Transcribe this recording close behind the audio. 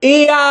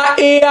Yeah,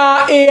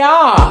 yeah,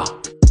 yeah.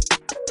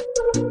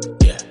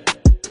 Yeah.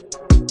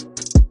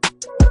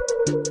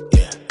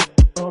 Yeah.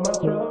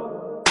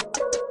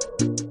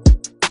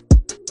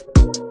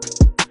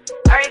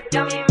 Alright,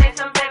 tell me make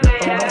some paper,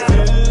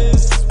 yeah.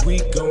 We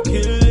gon'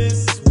 kill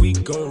this, we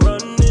gon'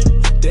 run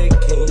it. They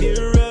can't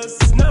hear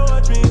us. Now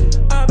watch me,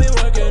 I've been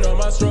working on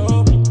my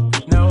stroke.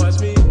 Now watch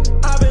me,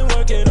 I've been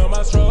working on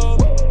my stroke.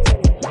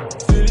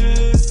 Feel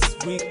this,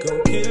 we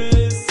gon' kill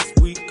this,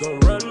 we gon'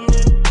 run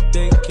it.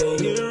 They can't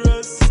hear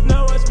us.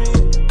 Now watch me,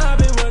 I've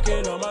been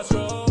working on my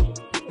stroke.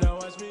 Now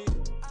watch me.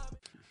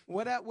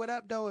 What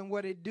up, though, and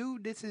what it do?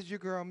 This is your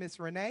girl, Miss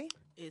Renee.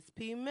 It's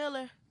P.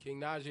 Miller. King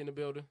Najee in the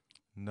building.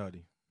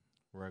 Nutty.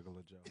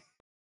 Regular Joe.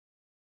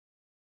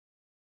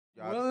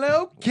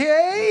 Well,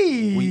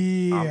 okay.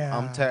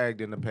 I'm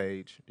tagged in the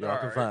page. Y'all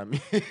can find me.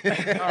 All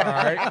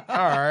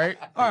right.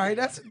 All right,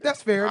 that's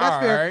fair. That's All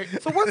fair. right.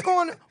 So what's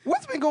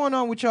been going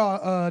on with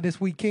y'all this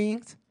week,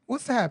 Kings?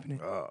 What's happening?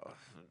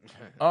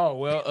 Oh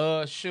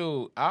well,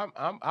 shoot,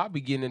 I'll be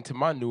getting into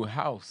my new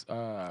house.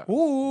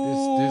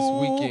 Ooh, This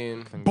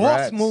weekend.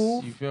 boss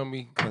move. You feel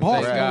me?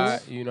 Boss Thank God.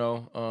 move. You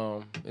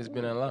know, it's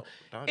been a long.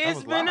 That It's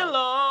was been a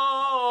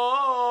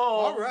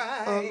loud. long,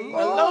 right.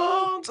 a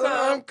long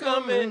time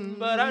coming,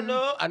 but I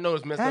know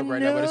it's messed up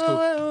right now, but it's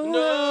cool.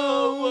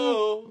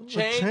 No,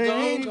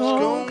 change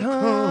gon'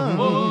 come.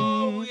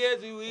 Oh,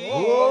 yes, it will.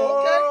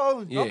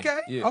 Oh, Yeah, Okay.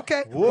 yeah.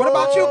 Okay. What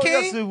about you, Whoa, King?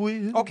 yes, it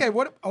will. Okay.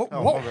 What? Oh,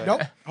 Oh, whoa, my bad.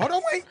 nope. Hold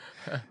on, wait.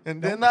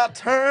 And then I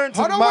turn to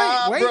Hold on,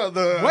 my wait,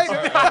 brother. wait.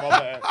 Sorry,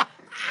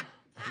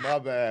 my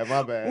bad.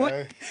 My bad.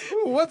 What?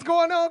 What's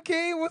going on,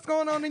 King? What's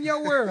going on in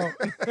your world?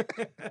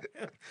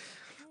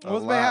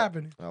 What's been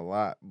happening? A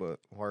lot, but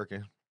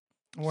working.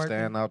 Working.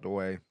 Staying out the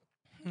way.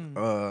 Hmm.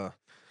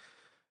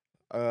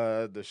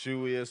 The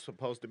shoe is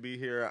supposed to be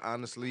here.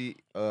 Honestly,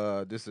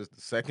 this is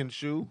the second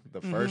shoe.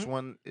 The first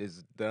one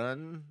is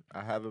done.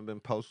 I haven't been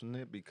posting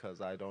it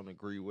because I don't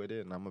agree with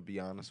it, and I'm gonna be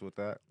honest with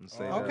that and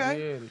say that.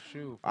 Okay. Yeah, the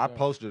shoe. I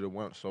posted it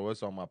once, so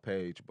it's on my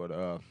page. But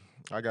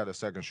I got a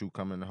second shoe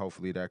coming.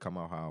 Hopefully that come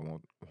out how I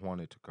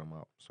want it to come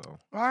out. So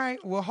All right.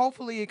 Well,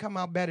 hopefully it come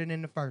out better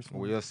than the first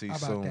one. we'll see How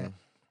about soon.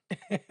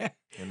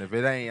 And if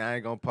it ain't, I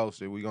ain't gonna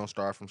post it. We gonna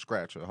start from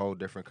scratch, a whole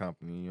different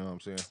company. You know what I'm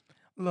saying?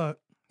 Look,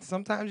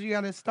 sometimes you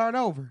got to start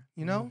over.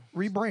 You know,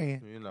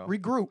 rebrand, You know,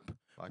 regroup,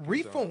 like you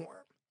reform.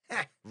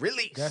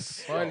 release.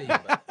 That's funny.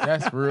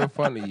 That's real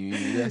funny.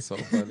 You. That's so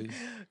funny.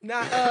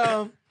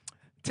 Now,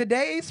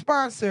 today's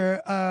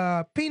sponsor,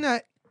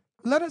 Peanut.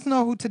 Let us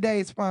know who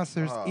today's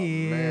sponsors Oh,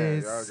 is.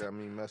 man, y'all got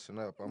me messing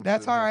up.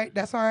 That's all right.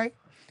 That's all right.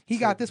 He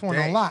got this one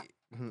on lock.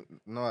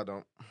 No, I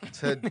don't.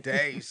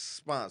 Today's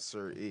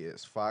sponsor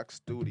is Fox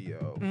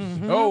Studio.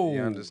 Mhm. Oh,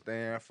 You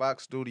understand?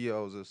 Fox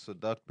Studios is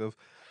seductive.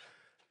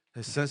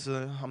 It's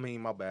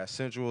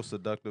sensual,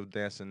 seductive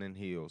dancing in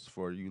heels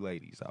for you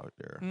ladies out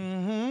there.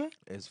 Mm-hmm.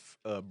 It's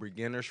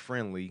beginners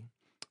friendly.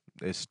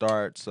 It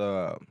starts.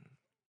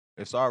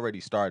 It's already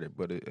started,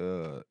 but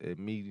it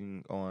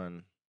meeting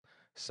on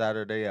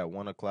Saturday at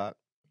 1:00,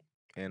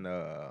 and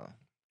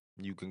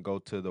you can go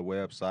to the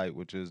website,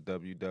 which is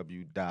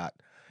www.fuk.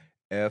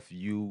 I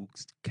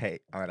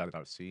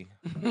don't see.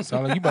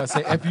 sound like you about to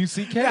say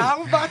FUCK. Yeah, I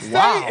was about to say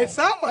Wow. it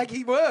sounded like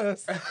he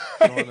was. I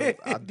It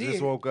just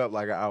did. woke up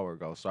like an hour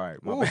ago. Sorry,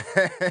 my Ooh.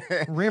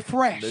 bad.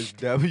 Refresh. It's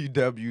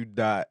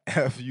www.fuxx.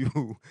 F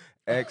you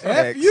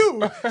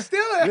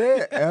still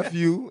Yeah,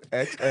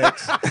 FUXX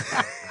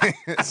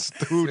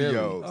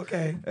Studios.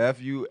 Okay.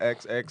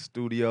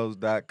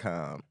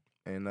 FUXXstudios.com.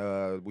 And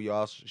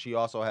she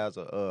also has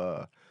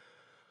a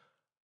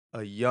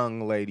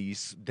young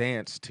ladies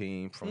dance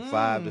team from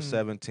 5 to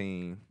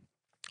 17.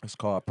 It's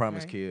called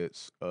Promise Okay.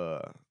 Kids.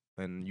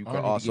 And you I can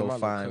need to get also my little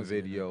find cousin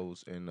in there.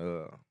 videos and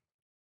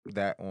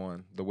that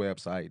on the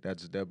website.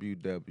 That's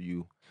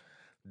www.fuxx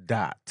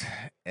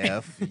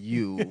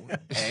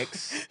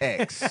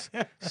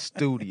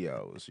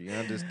Studios. You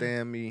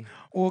understand me?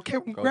 Well, check it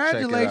out.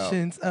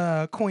 congratulations,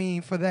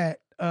 Queen, for that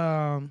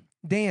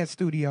dance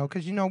studio.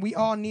 Because, you know, we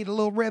all need a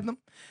little rhythm.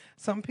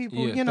 Some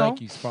people, Yeah, you know.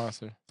 thank you,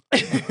 sponsor.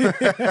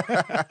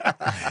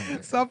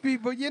 Some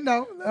people, you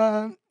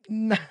know,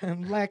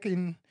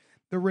 lacking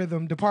the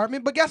rhythm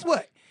department. But guess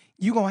what?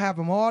 You going to have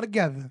them all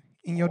together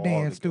in your All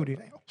dance together.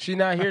 studio. She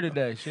not here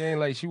today. She ain't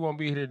late. She won't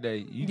be here today.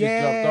 You just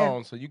Yeah. jumped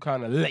on, so you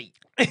kind of late.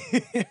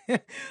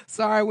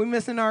 Sorry, we're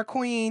missing our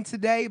queen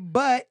today,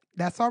 but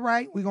that's all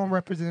right. We're going to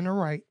represent her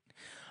right.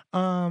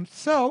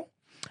 So,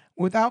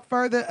 without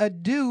further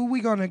ado,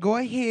 we're going to go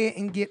ahead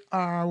and get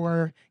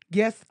our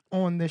guest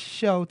on the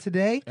show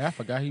today. I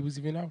forgot he was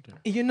even out there.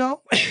 You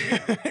know,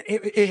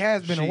 it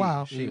has been a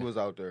while. She Yeah. was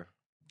out there.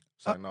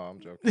 So no, I'm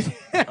joking.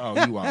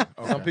 Oh, you are.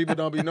 Okay. Some people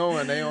don't be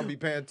knowing. They don't be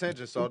paying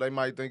attention, so they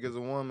might think it's a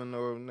woman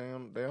or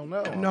they don't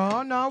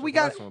know. No, we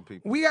Just got messing with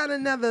people. we got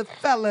another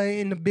fella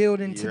in the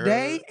building You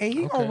today, heard? and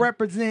he Okay. gonna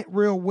represent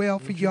real well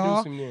for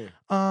y'all. Introduce him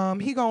then.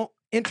 He gonna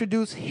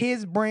introduce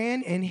his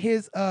brand and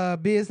his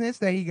business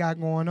that he got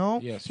going on.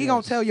 Yes, he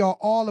gonna yes. tell y'all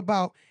all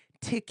about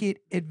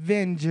Ticket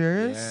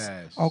Avengers.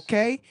 Yes.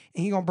 Okay,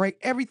 and he gonna break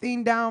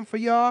everything down for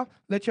y'all.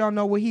 Let y'all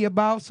know what he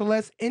about. So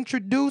let's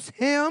introduce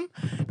him,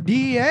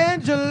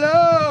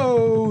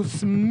 D'Angelo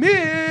Smith.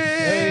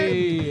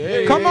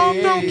 Hey, Come on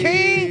through,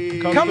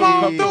 King. Come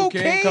on through,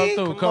 King. Come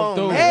through, come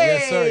through. Hey,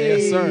 Yes, sir.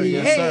 Yes, sir.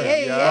 Yes, hey, sir.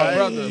 hey, my hey.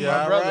 brother, Yeah,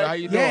 my brother. right. How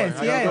you doing? Yes,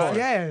 How you yes, doing?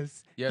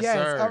 yes. Yes, yes.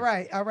 sir. All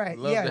right, all right.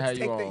 Love yes, to have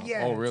you take on.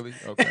 yes. Oh, really?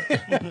 Okay.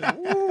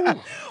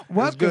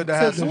 Welcome It's good to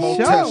have the some more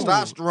show.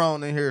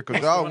 testosterone in here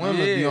because y'all women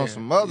be on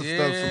some other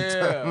stuff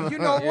sometimes. You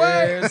know what?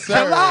 Yes, Chill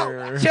sir.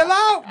 out. Chill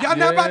out. Y'all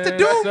not about to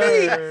do Yes,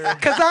 me sir.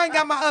 because I ain't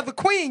got my other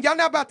queen. Y'all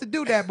not about to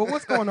do that. But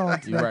what's going on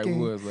today, You right, we King?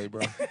 was late,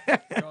 bro.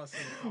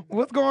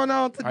 What's going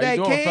on How today,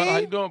 you doing, King? fella? How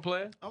you doing,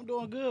 player? I'm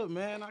doing good,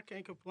 man. I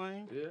can't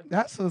complain. Yeah.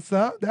 That's what's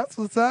up. That's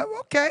what's up.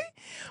 Okay.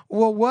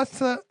 Well,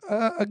 what's up?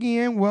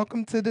 Again,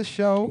 welcome to the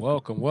show.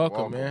 Welcome,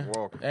 man.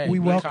 welcome. Hey, We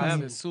mi welcome casa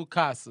you. es su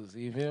casas.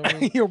 You feel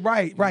me? You're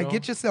right. Right. know?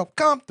 Get yourself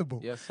comfortable.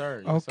 Yes,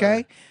 sir. Yes,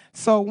 Okay. Sir.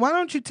 So why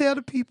don't you tell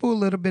the people a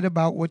little bit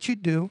about what you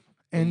do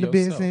and the yourself.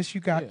 business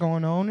you got Yeah.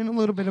 going on, and a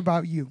little bit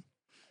about you.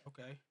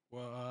 Okay.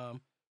 Well,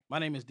 my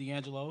name is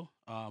D'Angelo.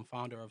 I'm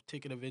founder of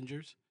Ticket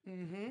Avengers.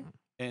 Mm-hmm.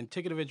 And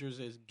Ticket Avengers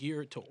is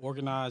geared to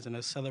organize and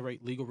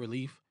accelerate legal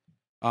relief.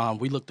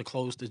 We look to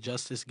close the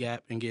justice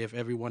gap and give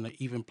everyone an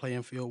even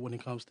playing field when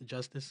it comes to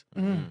justice.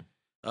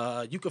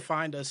 Mm-hmm. You can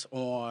find us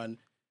on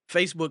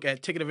Facebook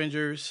at Ticket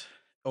Avengers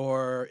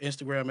or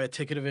Instagram at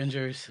Ticket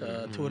Avengers,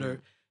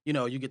 Twitter. You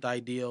know, you get the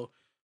idea.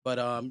 But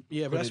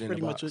yeah, Put that's it in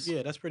pretty the much box.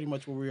 that's pretty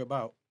much what we're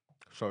about.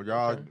 So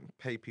y'all Okay.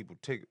 pay people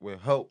ticket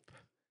with help.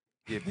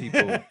 Give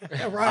people Right.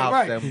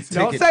 out them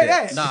Don't ticket say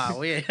checks. that. Nah,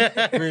 we ain't. We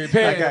ain't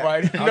paying I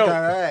nobody.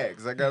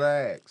 No. gotta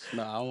ask.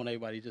 Nah, I don't want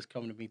anybody just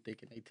coming to me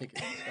thinking they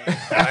ticket.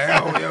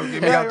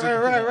 Give me out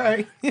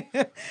Right.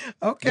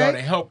 Okay. Y'all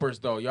the helpers,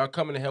 though. Y'all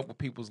coming to help with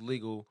people's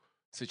legal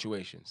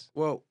situations.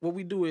 Well, what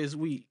we do is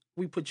we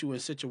put you in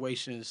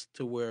situations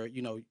to where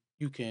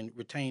you can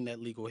retain that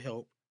legal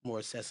help more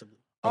accessibly.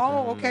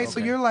 Oh, okay. So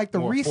Okay. you're like the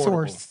More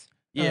resource.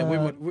 Yeah,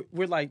 Uh,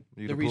 we're like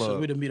You the the resource.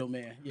 plug. We're the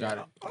middleman. Yeah. Got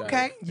it.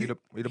 Okay. We the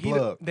he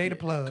plug. They the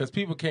plug. Because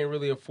people can't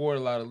really afford a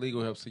lot of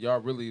legal help, so y'all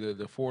really the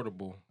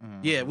affordable.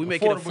 Yeah, we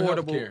make it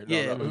affordable. Healthcare.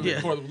 Yeah, No, yeah.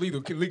 affordable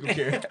legal care.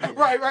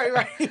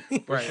 Right.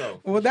 For Right.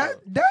 sure, Well, for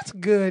sure. that's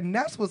good, and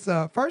that's what's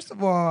up. First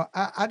of all,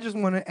 I just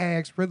want to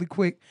ask really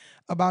quick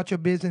about your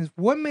business.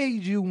 What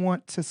made you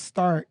want to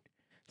start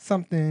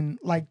something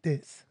like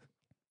this?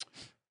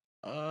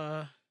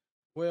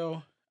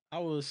 Well, I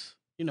was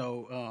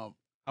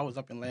I was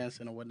up in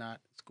Lansing or whatnot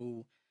at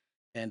school,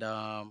 and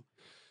I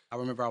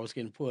remember I was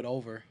getting pulled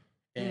over,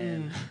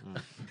 and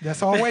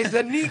That's always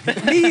the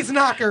knees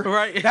knocker.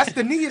 right. That's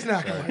the knees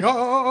knocker. Like,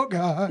 oh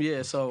God.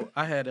 Yeah, so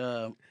I had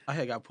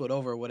got put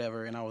over or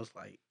whatever, and I was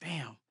like,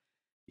 damn,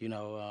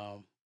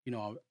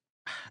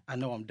 I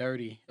know I'm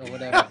dirty or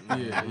whatever.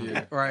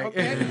 Yeah. Right.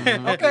 Okay.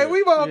 Okay,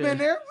 we've all Yeah. been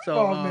there. We've So,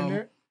 all been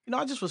there.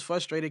 I just was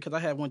frustrated because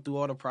I had went through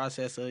all the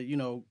process of,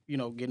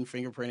 getting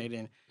fingerprinted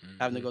and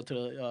having to go to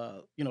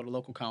the, the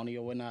local county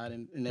or whatnot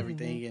and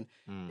everything.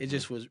 And it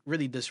just was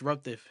really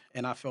disruptive.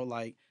 And I felt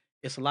like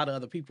it's a lot of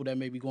other people that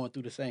may be going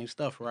through the same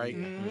stuff, right?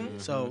 Mhm.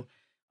 So,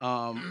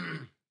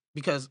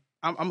 because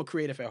I'm a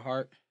creative at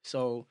heart,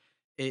 so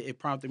it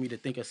prompted me to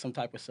think of some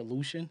type of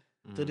solution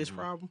to this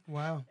problem.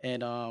 Wow.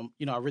 And,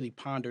 I really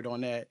pondered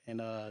on that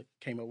and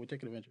came up with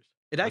Ticket Avengers.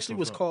 It That's actually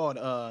what's was up.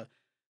 called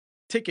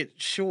Ticket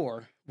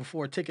Shore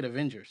before Ticket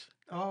Avengers.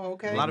 Oh,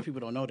 okay. A lot of people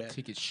don't know that.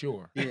 Ticket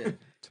Sure. Yeah,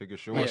 Ticket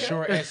short. Yeah.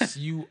 Sure,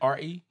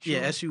 S-U-R-E? yeah,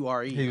 Sure.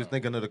 S-U-R-E. He was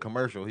thinking of the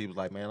commercial. He was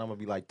like, "Man, I'm gonna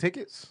be like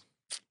tickets."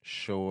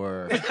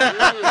 Sure. Hey,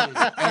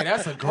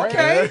 that's a great.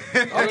 Okay.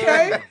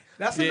 Okay.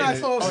 That's a Yeah.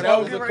 nice little Oh, that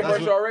was slogan the right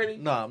commercial there. already?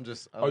 No, I'm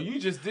just. Oh, you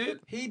just did?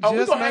 He Oh, we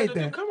just gonna have made to do.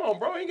 that. Come on,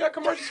 bro. You ain't got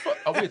commercials for.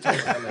 Oh, we'll talk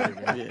about that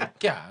later. Yeah.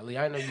 Golly,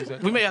 I know you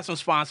said. We may have some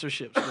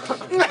sponsorships.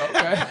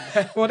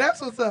 Okay. Well,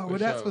 that's what's up. For Well,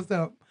 that's sure. what's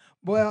up.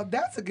 Well,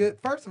 that's a good.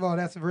 First of all,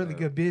 that's a really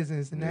good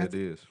business, and Yeah, that's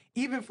it is.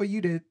 even for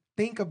you to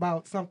think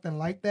about something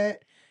like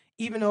that.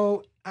 Even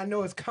though I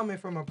know it's coming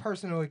from a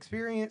personal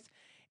experience,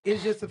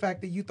 it's just the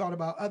fact that you thought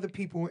about other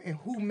people and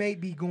who may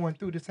be going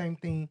through the same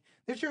thing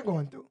that you're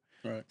going through.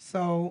 Right.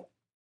 So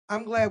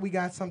I'm glad we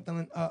got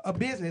something, a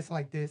business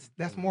like this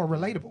that's more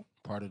relatable.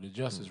 Part of the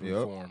justice Yep.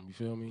 reform. You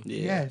feel me?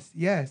 Yeah.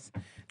 Yes.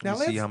 Now Let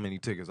me see let's. how many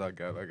tickets I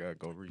got. I gotta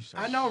go research.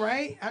 I know,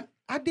 right?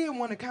 I did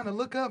want to kind of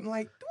look up and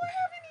like, do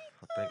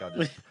I think I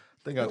just.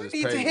 I I have any? just We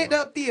need to paid hit one.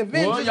 up the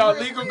Avengers. Well, y'all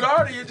real legal quick.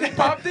 guardian just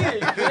popped in.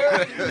 You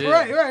feel me?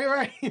 Yeah.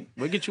 Right.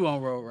 We'll get you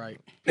on road right.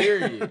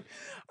 Period.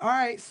 All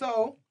right,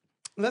 so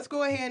let's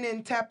go ahead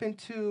and tap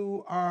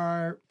into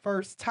our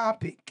first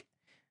topic.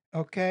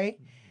 Okay.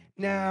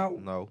 Now,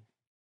 No.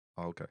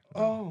 Okay.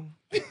 oh,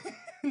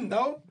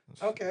 no.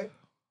 Okay.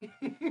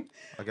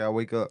 I gotta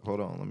wake up. Hold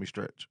on. Let me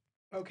stretch.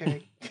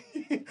 Okay.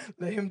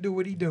 Let him do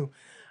what he do.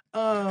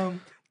 Boy,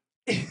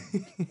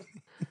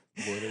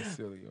 that's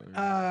silly. On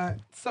here.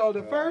 So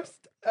the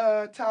first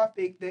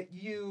topic that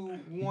you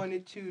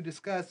wanted to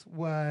discuss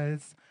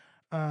was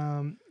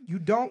you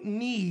don't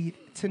need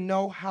to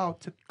know how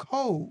to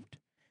code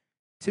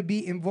to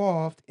be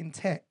involved in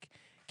tech.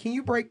 Can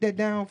you break that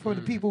down for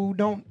the people who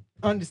don't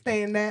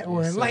understand that,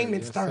 or Yes, in sir.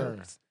 layman's Yes, sir.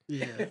 terms?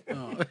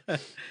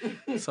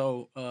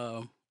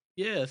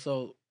 Yeah.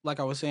 So like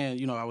I was saying,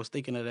 you know, I was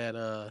thinking of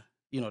that,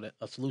 you know, that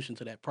a solution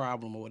to that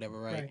problem or whatever,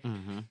 right?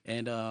 Mm-hmm.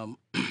 And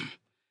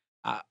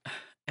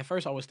at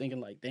first I was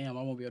thinking like, damn,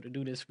 I won't be able to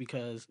do this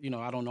because, you know,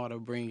 I don't know how to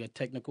bring a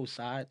technical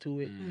side to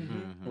it,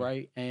 Mm-hmm.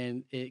 right?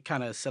 And it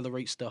kind of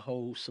accelerates the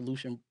whole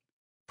solution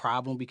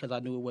problem because I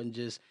knew it wasn't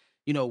just,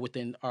 you know,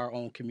 within our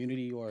own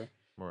community or,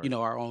 Right. you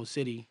know, our own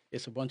city.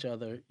 It's a bunch of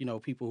other, you know,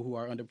 people who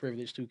are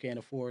underprivileged who can't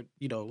afford,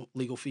 you know,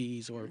 legal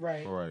fees or,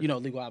 Right. Right. you know,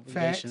 legal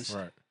obligations.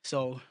 Right.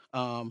 So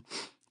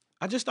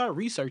I just started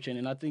researching,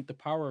 and I think the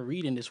power of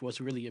reading is what's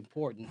really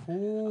important.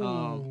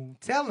 Ooh,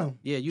 tell them.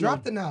 Yeah, you Drop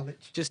know, the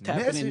knowledge. just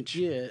tapping Message.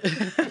 in,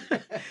 yeah,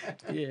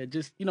 yeah,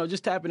 just you know,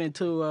 just tapping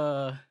into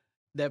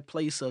that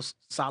place of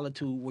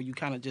solitude where you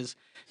kind of just,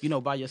 you know,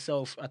 by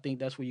yourself. I think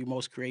that's where you're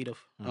most creative.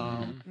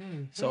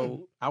 Mhm.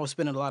 So I was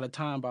spending a lot of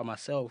time by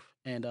myself,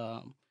 and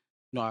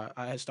you know,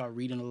 I had started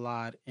reading a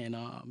lot and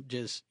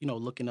just, you know,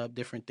 looking up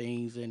different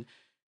things, and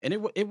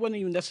it wasn't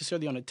even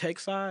necessarily on the tech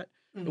side.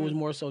 It was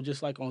more so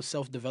just like on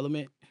self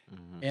development.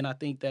 Mm-hmm. And I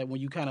think that when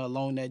you kind of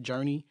along that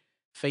journey,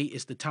 fate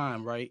is the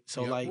time, right?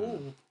 So Yep.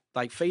 Ooh.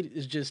 like fate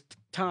is just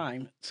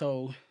time.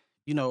 So,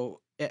 you know,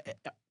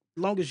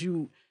 long as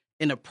you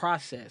in the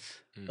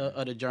process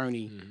of the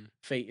journey, Mhm.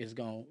 fate is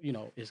going, you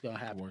know, it's going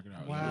to happen. Work it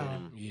out.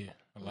 Wow. Yeah.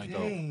 I like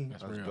Dang. that.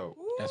 That's That's real. dope.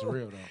 That's Ooh.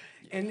 real though.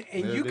 And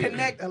There you it is.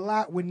 connect a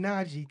lot with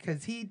Najee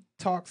because he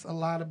talks a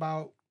lot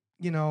about,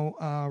 you know,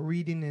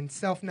 reading and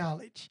self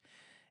knowledge.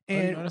 Oh, you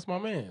And know, that's my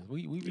man.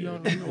 We be Yeah.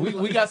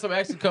 on, we got some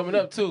action coming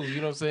up too. You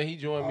know what I'm saying? He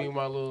joined me in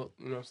my little.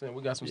 You know what I'm saying?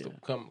 We got some Yeah.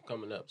 stuff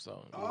coming up.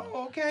 So you know,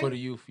 oh, okay. for the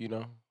youth, you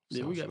know.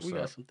 Yeah, So we got what's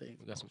up? some things.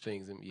 We got some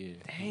things in yeah.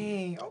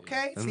 Dang.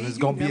 Okay. And See, it's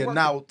you gonna be networking.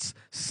 announced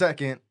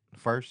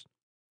first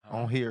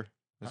on here.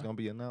 It's Huh? gonna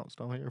be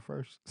announced on here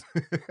first.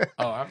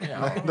 Oh, I mean,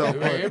 I don't No, know.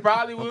 It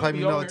probably don't will pay be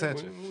me no on there.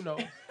 attention. Who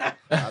knows?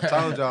 I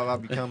told y'all I'll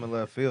be coming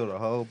left field a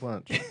whole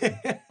bunch.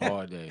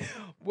 All day.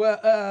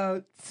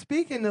 Well,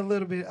 speaking a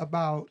little bit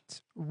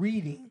about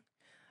reading,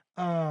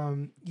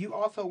 you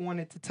also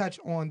wanted to touch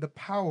on the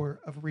power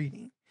of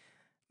reading,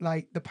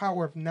 like the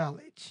power of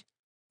knowledge.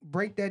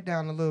 Break that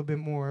down a little bit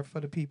more for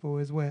the people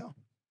as well.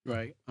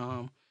 Right.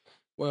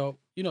 Well,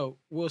 you know,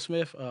 Will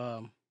Smith,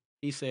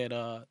 he said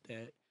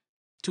that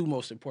two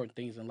most important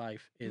things in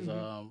life is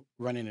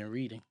running and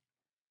reading.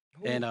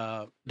 And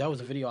that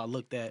was a video I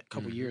looked at a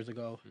couple Mhm. years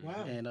ago.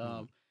 Wow. And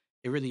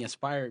it really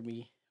inspired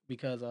me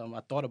because I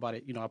thought about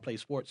it. You know, I play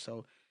sports,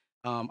 so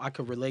I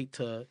could relate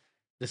to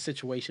the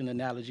situation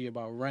analogy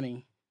about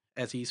running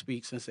as he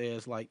speaks and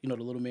says, like, you know,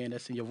 the little man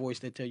that's in your voice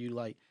that tell you,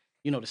 like,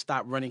 you know, to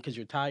stop running because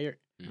you're tired,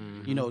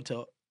 you know,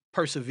 to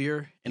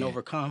persevere and Yeah.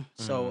 overcome.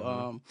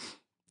 So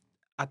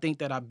I think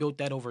that I built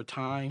that over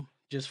time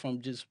just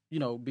from just, you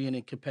know, being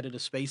in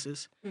competitive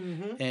spaces.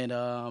 Mm-hmm.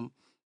 And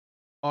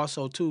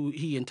also, too,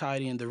 he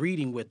tied in the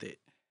reading with it.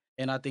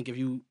 And I think if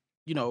you,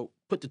 you know,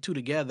 put the two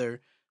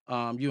together,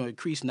 you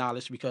increase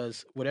knowledge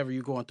because whatever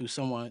you're going through,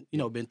 someone, you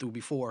know, been through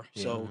before.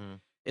 Yeah. So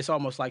it's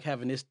almost like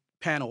having this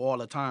panel all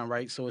the time,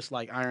 right? So it's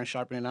like iron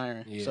sharpening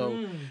iron. Yeah.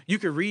 So you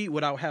can read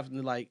without having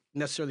to like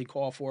necessarily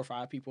call 4 or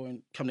 5 people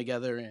and come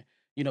together and,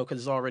 you know, because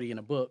it's already in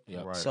a book.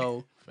 Yep. Right.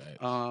 So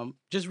Facts.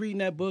 just reading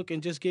that book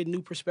and just getting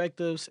new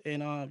perspectives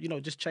and, you know,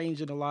 just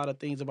changing a lot of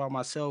things about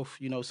myself.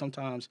 You know,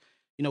 sometimes,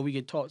 you know, we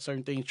get taught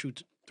certain things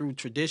through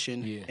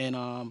tradition Yeah.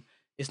 and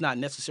it's not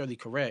necessarily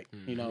correct.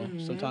 You know,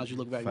 Mhm. sometimes you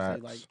look back and say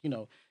Facts. like, you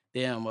know,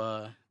 damn,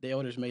 the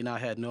elders may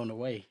not have known the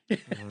way.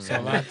 So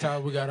a lot of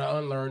times we gotta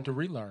unlearn to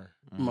relearn.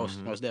 most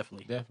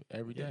definitely. Definitely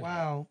every day.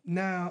 Wow.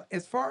 Now,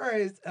 as far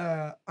as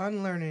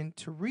unlearning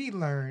to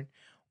relearn,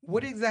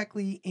 what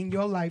exactly in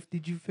your life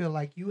did you feel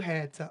like you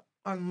had to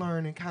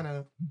unlearn and kind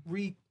of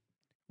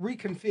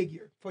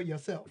reconfigure for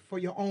yourself, for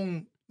your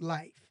own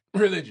life?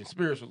 Religion,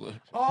 spiritual.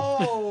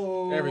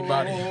 Oh,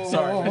 Everybody.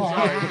 Sorry. Go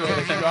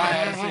ahead. You know, I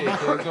had to say it.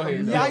 Go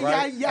ahead. Yeah, Right?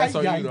 yeah, yeah, That's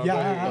on yeah, you, though.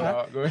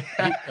 yeah. Go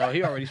ahead. Oh,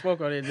 he already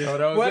spoke on it. Oh,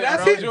 that was Well, it.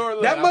 that's was it.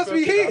 yours. That I must felt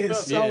be it. I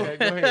his, felt it.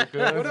 so- Yeah, go ahead.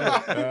 cuz. What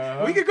about?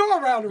 Uh-huh. We could go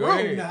around the Go room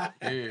ahead. now.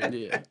 Yeah.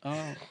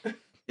 Yeah,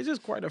 it's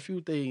just quite a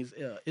few things.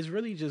 It's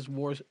really just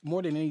more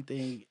than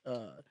anything.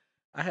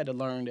 I had to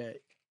learn that,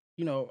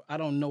 you know, I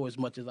don't know as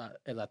much as I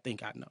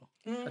think I know.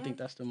 I think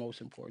that's the most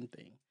important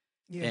thing.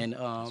 Yeah. And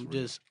real.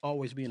 just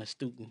always being a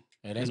student.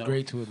 And that's know.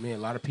 great to admit. A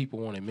lot of people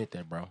won't admit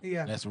that, bro.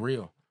 Yeah. That's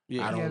real.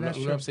 Yeah, I don't Yeah, know. that's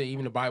You know what I'm true. saying?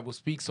 Even the Bible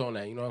speaks on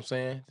that. You know what I'm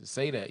saying? To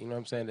say that, you know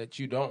what I'm saying? That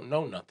you don't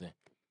know nothing.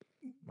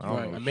 I don't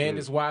Right. know A man shit.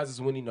 is wise is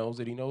when he knows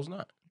that he knows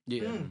not.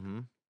 yeah,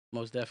 Mhm.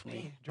 most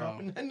definitely.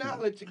 Dropping the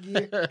knowledge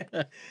again.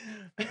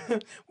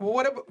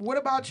 Well, what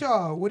about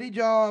y'all? What did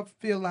y'all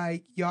feel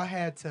like y'all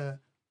had to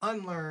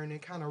unlearn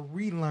and kind of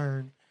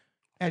relearn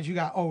as you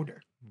got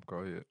older? Go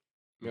ahead.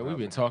 Man, we've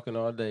been talking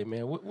all day,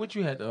 man. What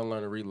you had to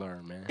unlearn and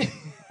relearn, man? You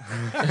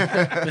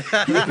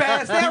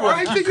passed that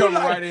right to you, Come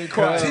like, right in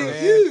quiet, to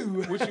man.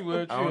 you. What you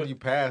I only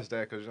passed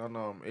that because y'all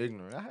know I'm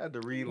ignorant. I had to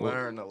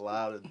relearn a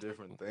lot of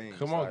different things.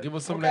 Come on, like, give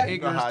us some of Okay. that you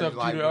know ignorant how stuff you,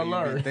 like, you when you be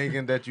unlearn.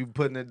 thinking that you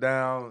putting it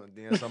down, and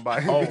then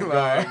somebody Oh, be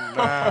God. like,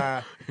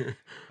 nah,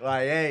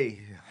 like, hey,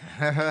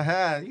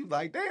 you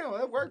like, damn,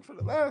 that worked for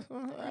the last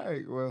one. All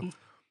right, well,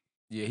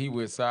 Yeah, he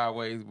went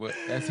sideways, but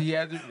that's something he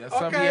had Okay.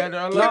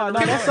 to unlearn. No,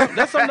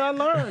 that's something I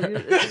learned.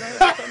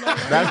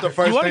 that's the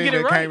first You wanna thing get it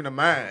that right. came to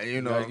mind.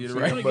 You know, gotta what get it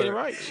I'm right. saying? You wanna get it But,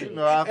 right. You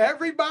know, I,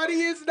 Everybody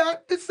is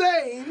not the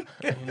same.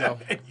 you know,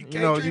 can't you treat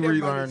everybody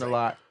relearn the a same.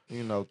 lot.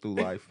 You know, through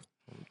life.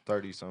 I'm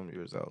 30-some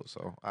years old,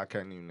 so I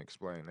can't even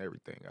explain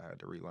everything I had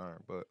to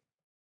relearn. But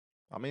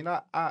I mean,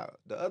 I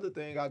the other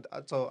thing I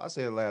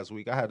said last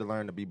week, I had to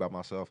learn to be by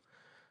myself,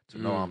 to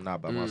know I'm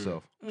not by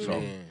myself. So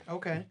Man.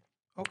 Okay.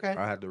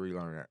 I had to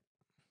relearn that.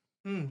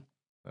 Mm.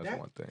 That's That-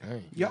 one thing.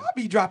 Dang. Y'all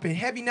be dropping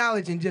heavy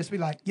knowledge and just be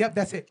like, yep,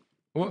 that's it.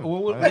 It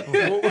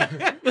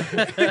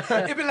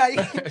be like,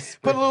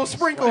 put a little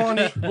sprinkle on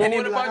it. Well, and it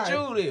what be like, about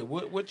all right. you then?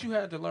 What you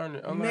had to learn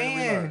and unlearn and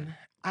relearn? Man,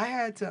 I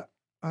had to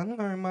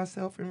unlearn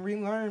myself and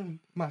relearn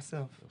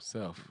myself.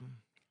 Yourself.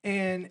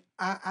 And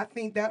I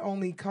think that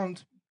only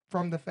comes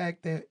from the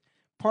fact that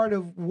part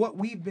of what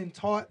we've been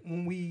taught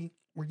when we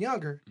were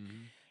younger,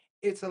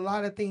 it's a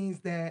lot of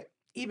things that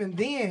even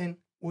then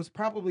was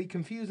probably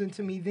confusing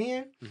to me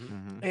then,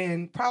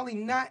 and probably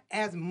not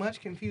as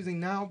much confusing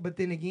now. But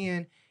then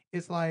again,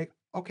 it's like,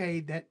 okay,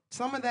 that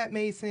some of that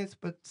made sense,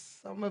 but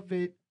some of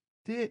it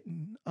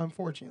didn't,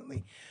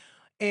 unfortunately.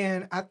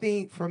 And I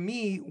think for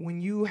me,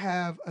 when you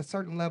have a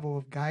certain level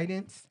of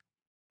guidance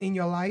in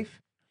your life,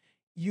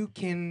 you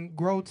can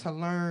grow to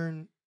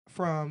learn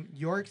from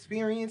your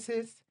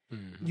experiences.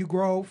 You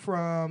grow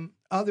from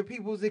other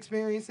people's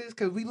experiences,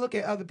 because we look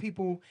at other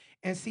people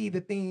and see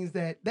the things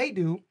that they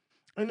do,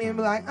 and then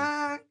be like,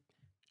 I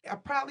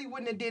probably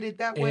wouldn't have did it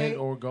that way. And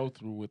or go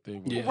through what they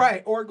went. Yeah.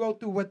 Right, or go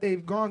through what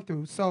they've gone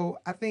through. So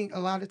I think a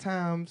lot of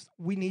times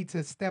we need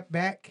to step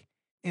back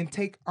and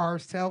take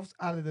ourselves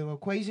out of the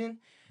equation,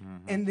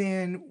 and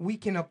then we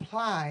can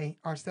apply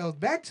ourselves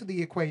back to the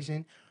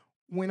equation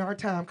when our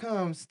time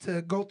comes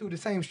to go through the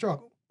same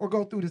struggle or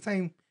go through the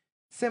same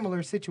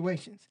similar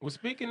situations. Well,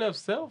 speaking of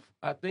self,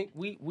 I think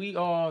we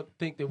all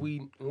think that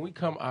when we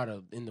come out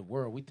of in the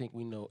world, we think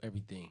we know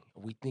everything.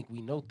 We think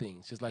we know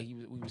things. Just like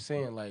we were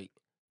saying, like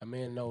a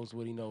man knows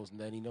what he knows and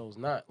that he knows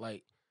not.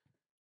 Like,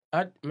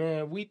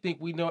 we think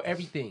we know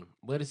everything,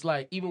 but it's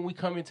like even we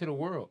come into the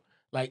world,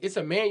 like it's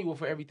a manual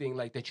for everything,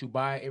 like that you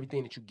buy,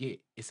 everything that you get.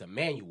 It's a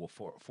manual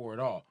for it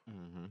all.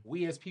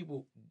 We as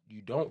people,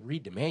 you don't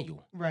read the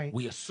manual. Right.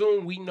 We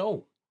assume we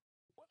know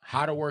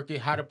how to work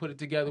it, how to put it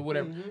together,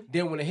 whatever.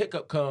 Then when a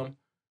hiccup come,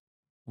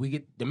 we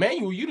get the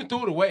manual. You done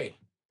threw it away.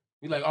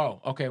 We like,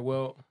 oh, okay,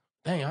 well,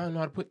 dang, I don't know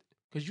how to put,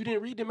 because you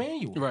didn't read the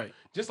manual. Right.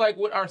 Just like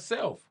with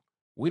ourselves,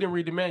 we didn't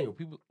read the manual.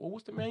 People, well,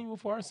 what's the manual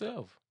for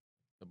ourselves?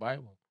 The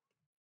Bible.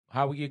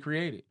 How we get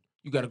created.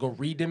 You got to go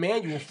read the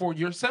manual for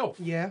yourself.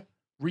 Yeah.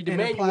 Read the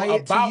And apply manual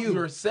it to about you.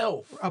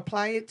 yourself.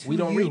 Apply it to We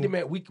don't you. read the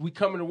manual. We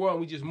come in the world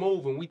and we just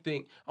move and we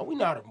think, oh, we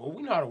know how to move.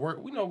 We know how to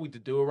work. We know what to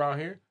do around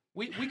here.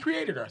 We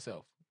created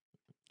ourselves.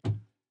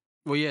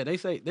 Well, yeah, they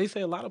say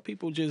a lot of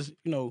people just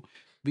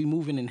be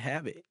moving in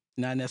habit,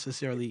 not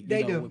necessarily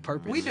They do. with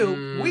purpose. We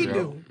do. We Mm.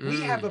 do.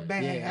 We have a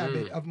bad Yeah.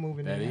 habit of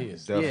moving. That in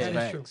is. habit. Definitely. Yeah.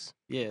 That is true. Facts.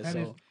 Yeah, That so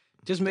is-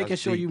 just making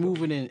That's sure deep, you're though.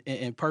 moving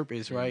in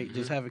purpose, right?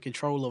 Just having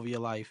control over your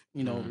life.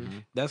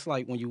 That's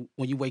like when you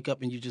wake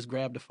up and you just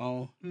grab the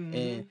phone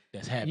and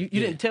That's habit. you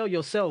didn't tell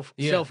yourself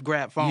Yeah. self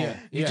grab phone. Yeah.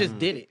 You Yeah. just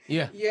did it.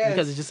 Yeah. Yes.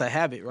 Because it's just a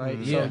habit, right?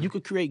 Mhm. So Yeah. you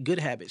could create good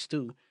habits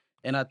too.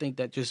 And I think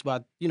that just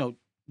by,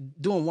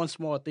 doing one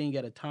small thing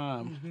at a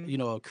time,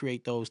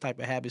 create those type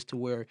of habits to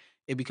where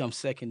it becomes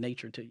second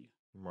nature to you.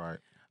 Right.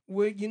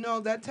 Well,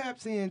 that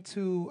taps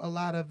into a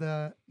lot of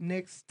the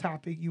next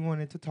topic you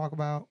wanted to talk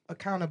about,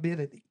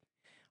 accountability.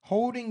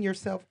 Holding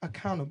yourself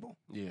accountable.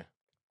 Yeah.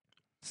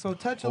 So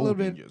touch a little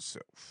bit.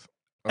 yourself.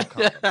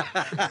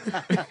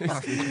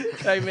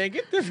 Hey man,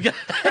 get this guy.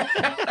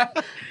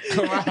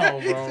 Come on,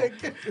 bro.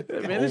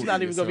 Man, it's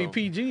not even gonna be yourself.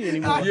 PG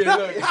anymore. Yeah,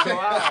 look, come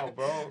on,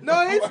 bro.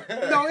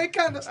 It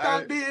kind of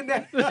stopped being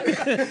that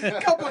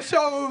couple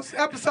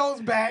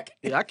episodes back.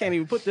 Yeah, I can't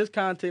even put this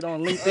content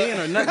on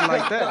LinkedIn or nothing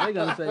like that. They're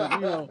gonna say,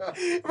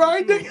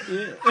 Right?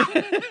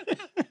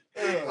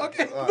 yeah.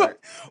 Okay. All right.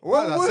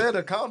 Well, I what- said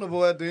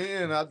accountable at the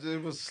end.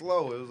 It was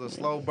slow. It was a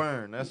slow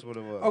burn. That's what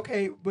it was.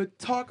 Okay, but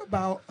talk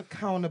about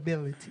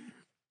accountability.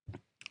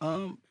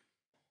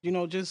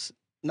 Just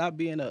not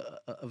being a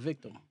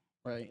victim,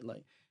 right?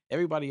 Like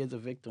everybody is a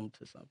victim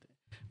to something.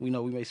 We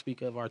may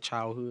speak of our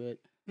childhood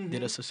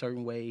did us a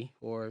certain way,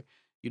 or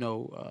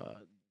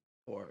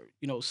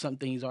some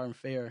things aren't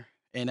fair,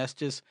 and that's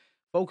just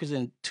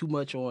focusing too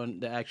much on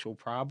the actual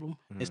problem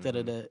instead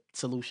of the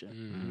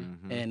solution,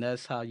 and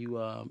that's how you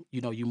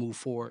you move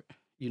forward,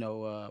 with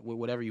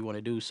whatever you want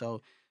to do.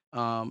 So.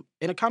 And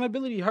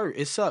accountability hurt.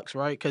 It sucks,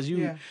 right? Because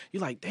you're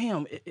like,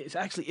 damn,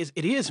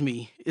 it is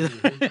me.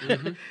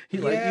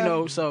 You're like,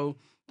 Yeah. so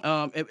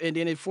and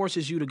then it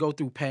forces you to go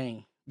through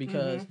pain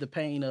because the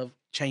pain of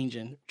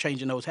changing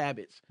those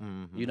habits.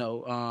 You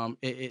know,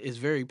 it's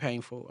very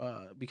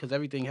painful because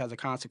everything has a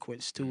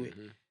consequence to it.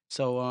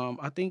 So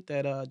I think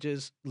that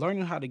just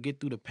learning how to get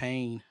through the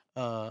pain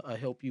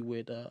help you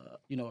with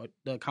you know,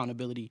 the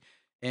accountability.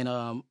 And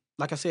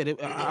like I said,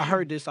 I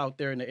heard this out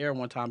there in the air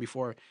one time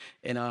before,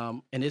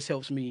 and this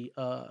helps me.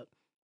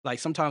 Like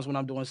sometimes when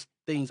I'm doing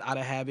things out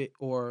of habit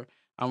or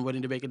I'm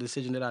ready to make a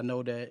decision that I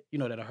know that, you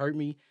know, that'll hurt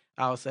me,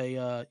 I'll say, you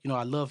know,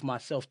 I love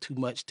myself too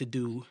much to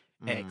do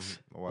X,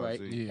 right?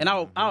 Yeah. And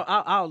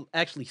I'll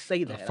actually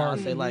say that. I'll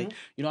say Affirm. like,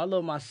 you know, I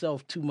love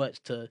myself too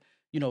much to,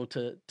 you know,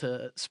 to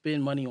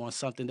spend money on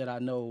something that I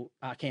know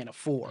I can't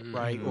afford,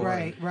 right? Or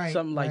Right,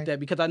 something like right. that,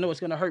 because I know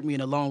it's gonna hurt me in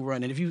the long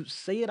run. And if you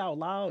say it out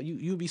loud,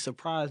 you'll be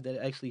surprised at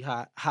actually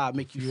how it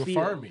make you You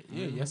feel. affirm it.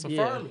 Yeah, yes,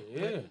 Yeah. affirm it.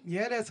 Yeah.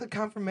 Yeah, that's a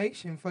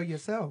confirmation for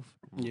yourself.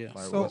 Yeah.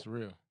 Like, So- That's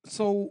real.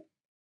 So,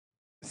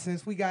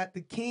 since we got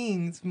the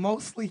kings,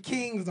 mostly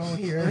kings on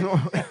here,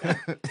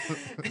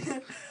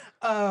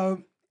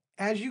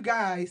 as you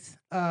guys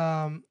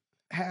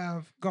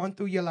have gone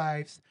through your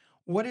lives,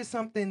 what is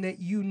something that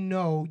you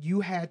know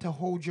you had to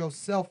hold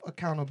yourself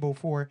accountable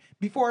for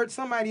before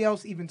somebody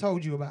else even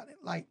told you about it?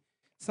 Like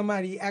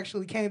somebody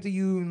actually came to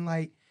you and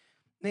like,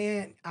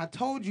 man, I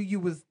told you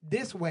was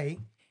this way,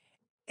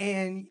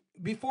 and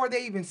before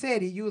they even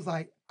said it, you was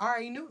like, I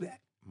already knew that.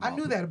 I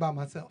knew that about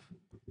myself.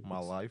 my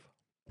life.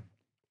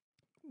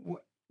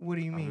 What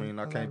do you I mean? mean,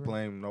 I can't Elaborate.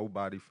 blame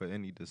nobody for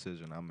any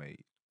decision I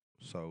made.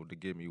 So to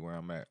get me where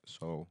I'm at.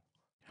 So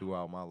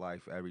throughout my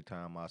life, every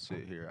time I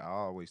sit here, I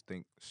always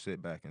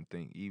sit back and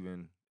think,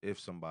 even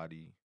if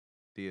somebody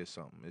did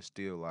something, it's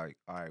still like,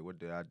 all right, what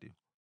did I do?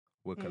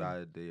 What could I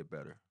have did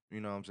better? You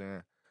know what I'm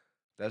saying?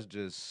 That's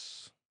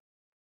just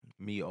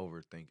me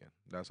overthinking.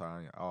 That's how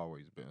I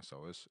always been.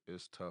 So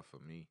it's tough for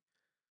me.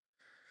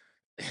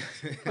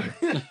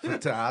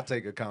 I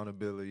take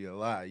accountability a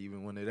lot,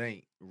 even when it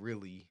ain't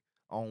really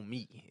on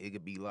me. It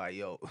could be like,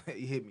 yo,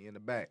 he hit me in the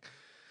back.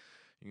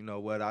 You know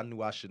what? I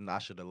knew I shouldn't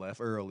have left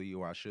early,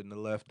 or I shouldn't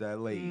have left that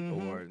late,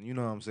 or you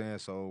know what I'm saying.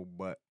 So,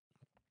 but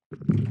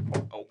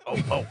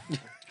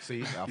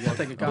see, I You gotta take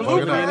fucked up.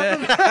 accountability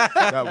in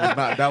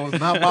that. That was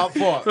not my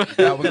fault.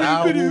 That was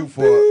our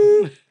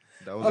fault.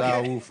 That was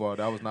our fault.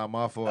 That was not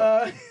my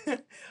fault.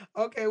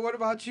 Okay, what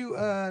about you,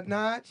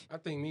 Naj? I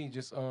think me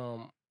just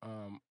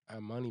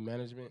money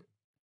management.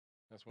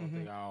 That's one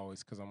thing I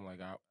always, because I'm like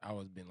I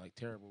always been like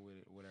terrible with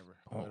it, or whatever.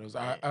 Oh,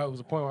 But it was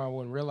a point where I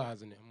wasn't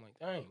realizing it. I'm like,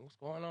 dang, what's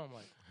going on? I'm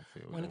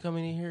like, money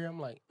coming in here. I'm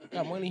like, I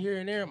got money here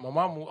and there. My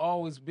mom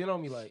always been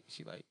on me like,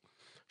 she like,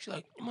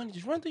 money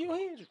just run through your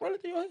hands, just run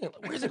it through your hand.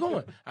 Like, where's it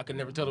going? I could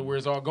never tell her where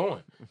it's all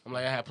going. I'm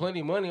like, I had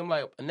plenty of money. I'm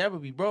like, I never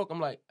be broke. I'm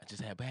like, I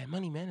just had bad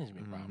money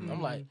management problems.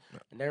 I'm like,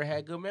 I never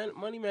had good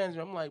money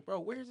management. I'm like, bro,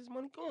 where's this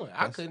money going?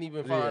 I couldn't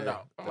even find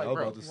out. I'm like, I was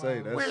bro, about to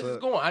say, that's where's this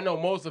going? I know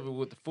most of it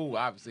with the food.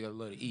 Obviously, I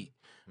love to eat.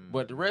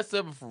 But the rest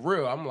of it for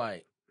real, I'm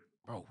like,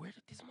 bro, where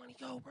did this money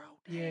go, bro?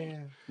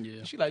 Yeah.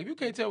 Yeah. She like, if you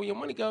can't tell where your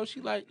money goes,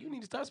 she like, you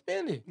need to stop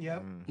spending.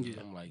 Yep. Yeah.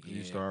 I'm like, You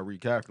yeah. start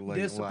recalculating.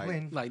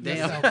 Discipline. Like, damn.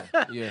 yourself.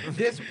 Yeah.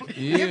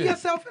 Give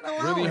yourself an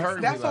allowance. Really hurt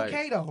me, That's like-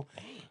 okay though.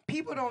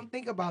 People don't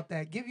think about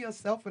that. Give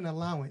yourself an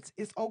allowance.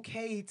 It's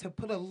okay to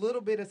put a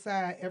little bit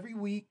aside every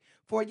week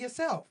for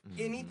yourself.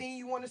 Anything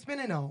you want to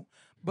spend it on,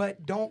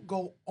 but don't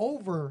go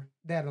over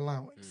that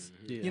allowance.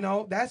 Yeah. You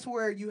know, that's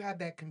where you have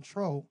that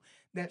control,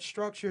 that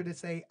structure to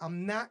say,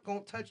 I'm not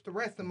gonna touch the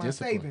rest of my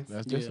Discipline. savings.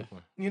 That's Yeah.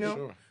 discipline. You know?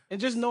 Sure.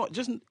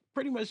 And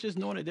pretty much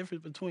knowing the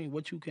difference between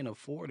what you can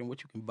afford and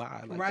what you can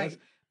buy. Like Right.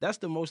 That's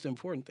the most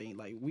important thing.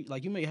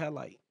 Like you may have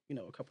like, you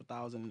know, a couple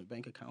thousand in the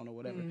bank account or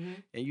whatever,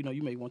 and you know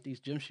you may want these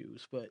gym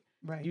shoes, but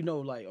Right. you know,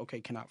 like, okay,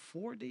 can I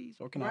afford these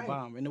or can I Right.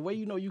 buy them? And the way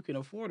you know you can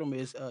afford them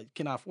is,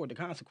 can I afford the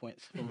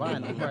consequence from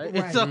buying them? Right.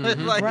 Right. So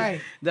it's like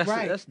Right. that's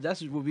Right.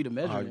 that's will be the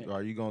measurement.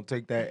 Are you gonna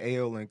take that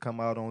L and come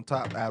out on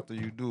top after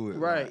you do it?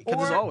 Right. Like,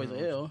 Because it's Or- always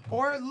a L.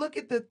 Or look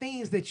at the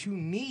things that you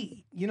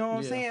need. You know what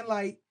I'm Yeah. saying?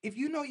 Like, if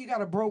you know you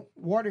got a broke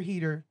water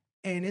heater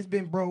and it's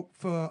been broke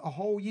for a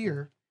whole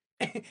year,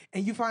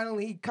 and you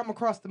finally come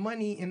across the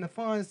money and the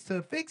funds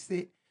to fix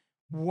it,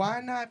 why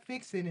not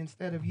fix it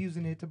instead of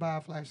using it to buy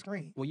a flat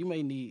screen? Well, you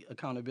may need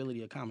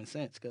accountability or common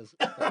sense because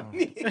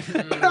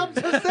But I'm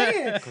just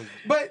saying.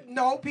 But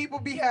no, people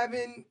be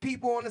having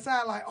people on the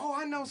side like, oh,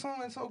 I know so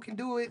and so can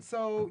do it,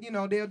 so you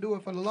know they'll do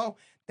it for the low.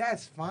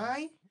 That's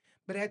fine.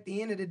 But at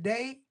the end of the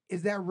day,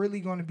 is that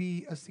really going to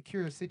be a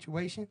secure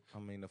situation? I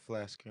mean, the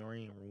flat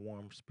screen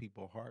warms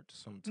people's hearts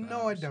sometimes.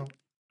 No, it don't.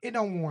 It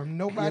don't warm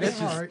nobody's that's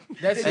just- heart.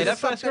 that's It's just-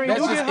 just flat something screen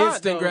That's do nobody- just get hot,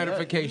 instant though.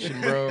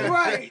 gratification, bro.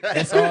 Right.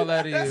 That's all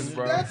that is,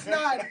 bro. That's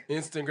not.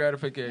 Instant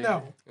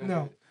gratification.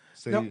 No.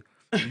 See, Nope.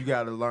 you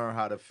got to learn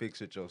how to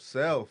fix it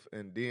yourself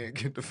and then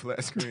get the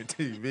flat screen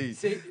TV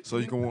See, so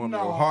you can warm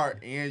no. your heart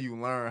and you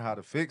learn how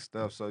to fix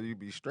stuff so you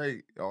be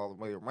straight all the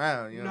way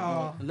around. You know?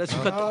 No. unless you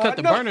cut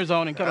the no. burners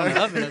on and cut on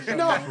the oven or something.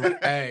 No,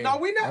 Hey, no,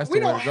 we that's we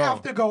the way don't to go.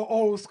 have to go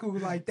old school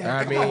like that.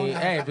 I Come on mean, now.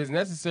 hey, if it's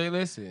necessary,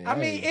 listen. I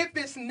mean, hey. if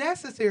it's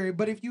necessary,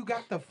 but if you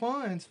got the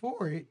funds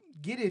for it,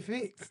 get it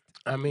fixed.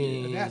 I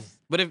mean, That's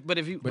But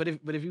if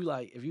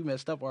you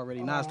messed up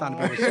already, now it's time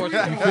to be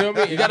resourceful. you feel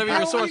me? You gotta be There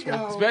we resourceful.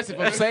 go. Especially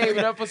if I'm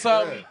saving up for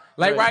something.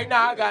 Like Right. right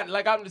now, I got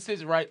I'm in the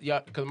decision right, yeah,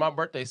 because my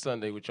birthday's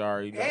Sunday, which I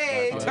already know.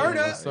 Hey, My turn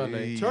birthday's up.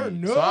 Sunday.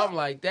 Turn So up. I'm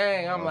like,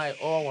 dang. I'm like,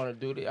 oh, I want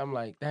to do this. I'm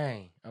like,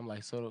 dang. I'm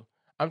like, so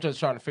I'm just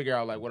trying to figure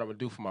out like what I'm gonna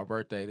do for my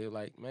birthday. They're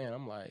like, man,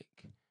 I'm like,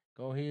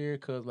 go here,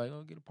 cause like,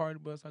 oh, get a party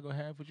bus. I go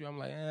have with you. I'm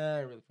like, I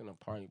ain't really feeling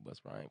a party bus,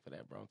 bro. I ain't for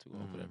that, bro. I'm too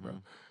old for that, bro.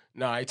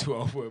 No, I ain't too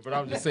old for it. But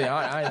I'm just saying,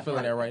 I ain't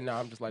feeling that right now.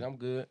 I'm just like, I'm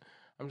good.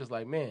 I'm just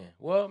like, man.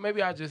 Well,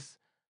 maybe I just,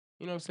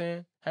 you know what I'm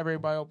saying, have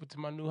everybody open to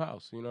my new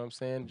house. You know what I'm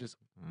saying? Just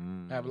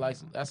have a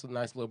nice. That's a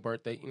nice little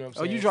birthday. You know what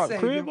I'm Oh, saying? you dropped Say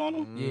crib you- on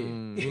them? Yeah,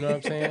 you know what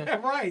I'm saying?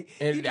 right.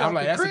 And He I'm dropped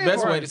like, the that's the crib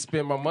best on way it. to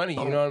spend my money.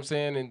 You know what I'm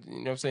saying? And you know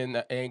what I'm saying?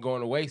 That ain't going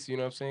to waste. You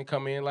know what I'm saying?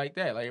 Come in like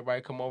that. Like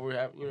everybody come over.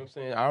 Have, you know what I'm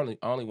saying? I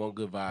only want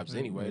good vibes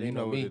anyway. They You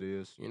know what me. it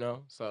is. You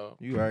know, so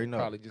You already know.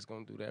 probably just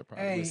gonna do that.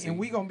 Probably. Hey, We'll see. and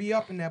we gonna be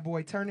up in that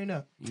boy turning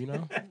up. You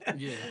know,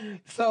 Yeah.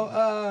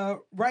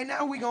 So right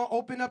now we gonna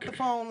open up the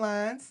phone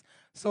lines.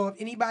 So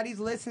if anybody's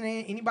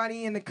listening,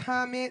 anybody in the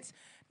comments,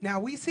 now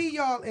we see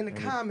y'all in the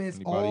comments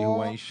anybody who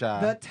all ain't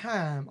shy. the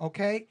time.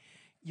 Okay,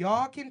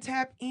 y'all can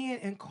tap in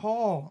and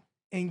call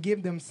and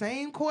give them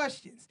same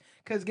questions.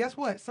 Cause guess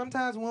what?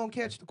 Sometimes we don't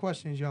catch the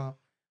questions, y'all.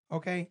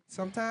 Okay,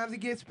 sometimes it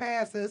gets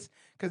past us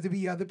because there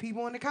be other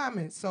people in the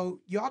comments. So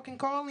y'all can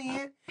call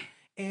in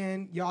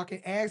and y'all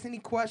can ask any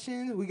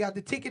questions. We got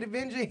the Ticket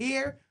Avenger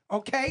here.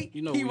 Okay,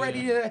 You know he we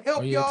ready here. to help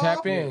oh, yeah, y'all.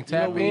 tap in, You know,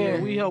 tap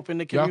in. we helping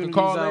the Y'all communities can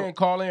call out. in,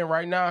 call in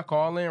right now,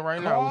 call in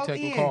right now. Call We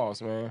taking in.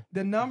 calls, man.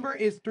 The number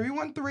is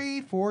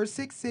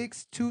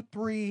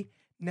 313-466-2399.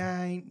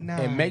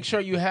 And make sure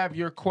you have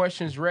your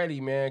questions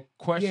ready, man.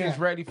 Questions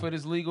Yeah. ready for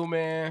this legal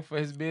man, for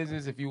his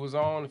business. If you was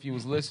on, if you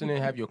was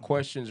listening, have your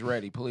questions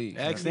ready, please.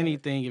 Ask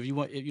anything if you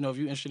want. If you're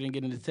interested in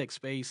getting into tech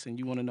space and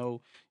you want to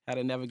know how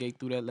to navigate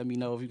through that, let me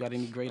know. If you got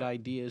any great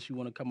ideas you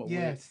want to come up with,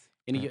 Yes.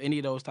 any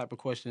of those type of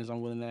questions,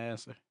 I'm willing to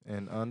answer.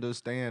 And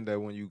understand that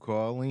when you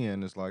call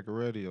in, it's like a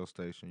radio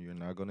station. You're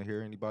not gonna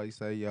hear anybody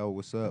say, "Yo,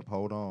 what's up?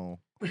 Hold on."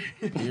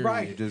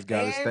 Right. You just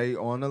gotta And- stay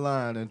on the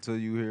line until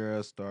you hear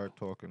us start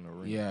talking the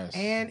ring. Yes.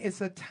 And it's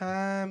a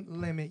time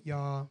limit,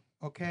 y'all.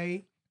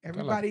 Okay? Got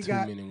Everybody like a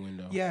got 2-minute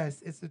window.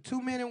 Yes, it's a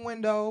 2-minute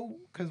window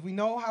because we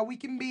know how we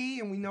can be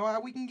and we know how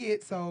we can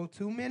get. So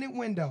 2-minute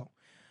window.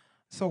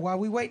 So while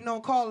we waiting on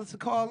callers to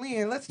call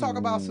in, let's talk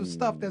about some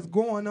stuff that's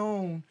going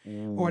on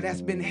or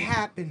that's been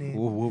happening.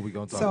 What we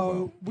gonna talk So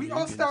about? we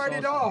gonna start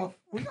it off.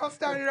 We gonna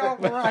start it off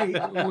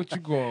right. What you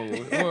going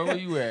with? Where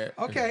you at?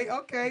 Okay.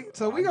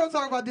 So we gonna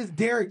talk about this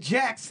Derek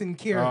Jackson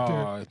character.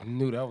 Oh, I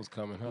knew that was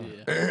coming, huh?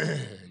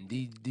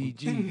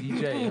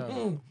 DJ,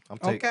 huh? I'm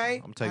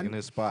taking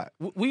his spot.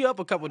 We up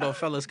a couple though,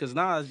 fellas, because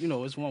now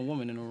it's one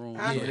woman in the room.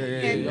 I- So-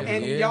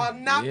 and y'all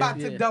not about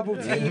to double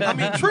team. I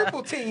mean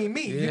triple team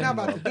me. You're not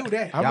about to do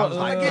that. I'm I'm a-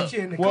 gonna get you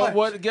in the Well,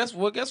 clutch. guess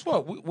what?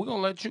 We're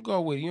gonna let you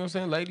go with it. You know what I'm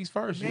saying? Ladies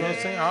first. You know what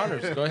I'm saying? Man.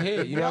 Honors. Go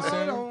ahead. You know what I'm Y'all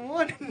saying? don't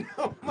want to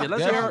know. Yeah,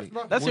 let's hear hear her-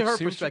 let's hear her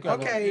see what you perspective. got.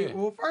 Okay, Yeah.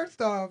 well,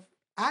 first off,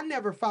 I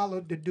never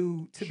followed the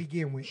dude to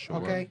begin with.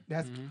 Okay,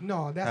 that's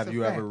no, that's Have a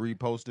you fact. ever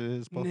reposted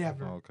his post?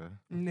 Never. Okay.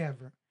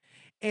 Never.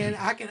 And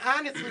I can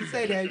honestly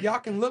say that y'all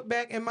can look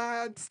back at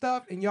my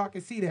stuff and y'all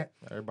can see that.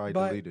 Everybody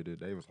But- deleted it.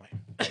 They was like,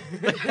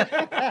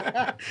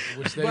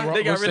 Which they, But wrong,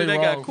 they got which rid of they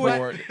that guy wrong quick.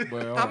 for it,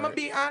 but all I'm gonna right.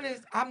 be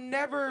honest. I've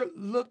never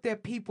looked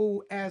at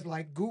people as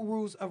like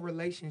gurus of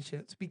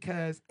relationships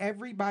because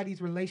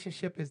everybody's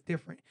relationship is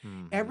different.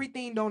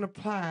 Everything don't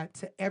apply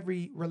to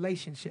every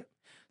relationship.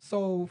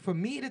 So for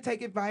me to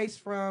take advice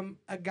from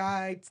a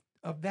guy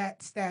of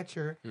that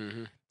stature,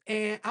 Mhm.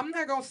 and I'm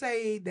not gonna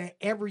say that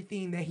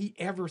everything that he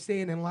ever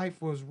said in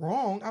life was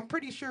wrong. I'm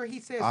pretty sure he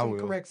said I some will.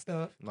 correct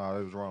stuff. "No,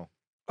 it was wrong."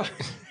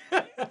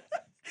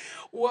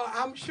 Well,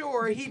 I'm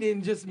sure he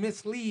didn't just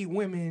mislead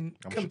women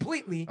I'm sure-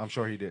 completely. I'm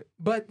sure he did.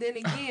 But then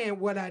again,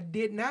 what I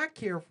did not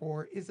care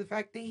for is the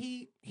fact that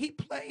he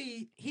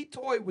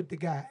toyed with the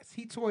guys.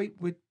 He toyed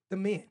with the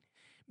men.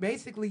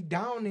 Basically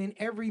downing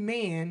every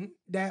man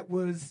that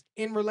was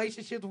in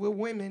relationships with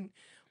women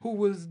who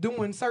was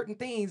doing certain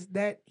things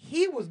that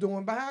he was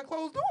doing behind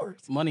closed doors.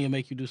 Money will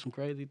make you do some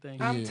crazy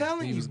things. I'm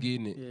telling he was you.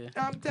 getting it. Yeah.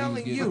 I'm He was telling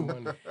getting you. the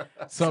money.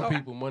 Some So-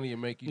 people, money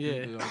will make you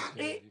Yeah. do the other things,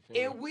 It, you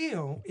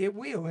feel me? it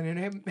will, and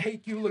it'll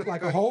make you look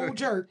like a whole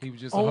jerk. He was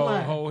just a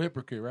online. whole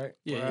hypocrite, right?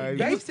 Yeah. Right.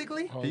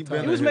 Basically, Whole He time.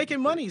 been He was a making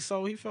hypocrite. money,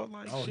 so he felt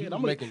like Oh, he shit. was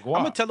I'm making guap.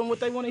 gonna tell them what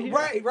they want to hear.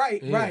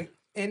 right, Yeah. right.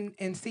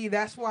 And see,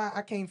 that's why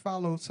I can't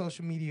follow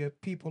social media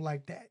people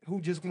like that who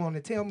just want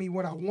to tell me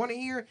what I want to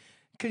hear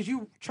because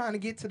you trying to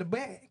get to the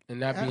bag. And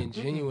not being Mm-mm.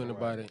 genuine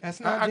about it. That's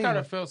not I kind genuine.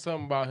 of felt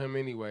something about him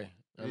anyway.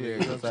 I mean, Yeah, you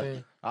know what I'm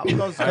saying? I was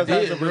I because did.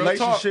 as a Real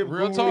relationship talk,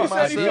 real guru talk. He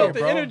said he I felt did, the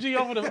bro. energy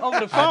over the phone.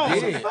 I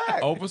It's a did.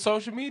 fact. Over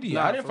social media.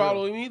 Nah, I didn't for real.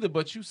 follow him either,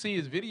 but you see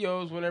his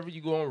videos whenever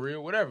you go on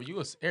Real, whatever.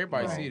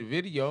 Everybody Right. see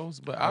the videos,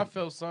 but I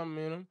felt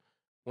something in him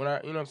when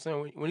you know what I'm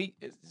saying? When he,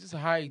 it's just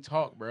how he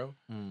talk, bro.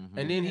 Mhm.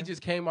 And then he Yeah.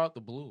 just came out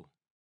the blue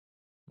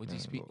with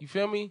these Man, speak. You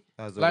feel me?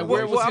 As a Like,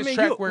 where was relationship- his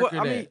track record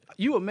I mean, at?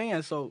 you a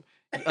man, so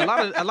a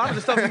lot of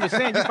the stuff you were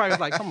saying, you probably was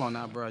like, come on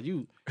now, bro,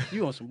 you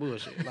on some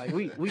bullshit. Like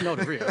we know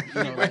the real.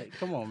 You know, like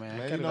come on, man.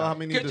 Man, Cut you it know how out.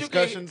 many Could you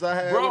discussions I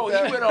had Bro, with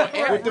that? he went on with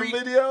every the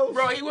videos.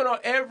 Bro, he went on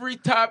every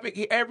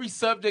topic, every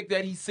subject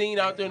that he's seen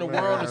out there in the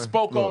world and Man,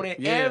 spoke look. on it.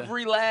 Yeah.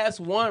 Every last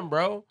one,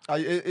 bro.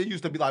 It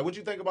used to be like, what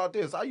you think about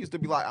this? I used to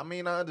be like, I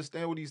mean, I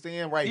understand what he's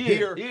saying right Yeah,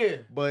 here, yeah.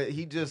 but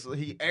he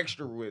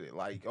extra with it.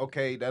 Like,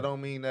 okay, that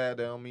don't mean that.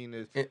 That don't mean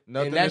this.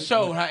 And that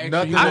showed how extra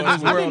nothing he in was.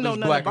 this I world didn't know is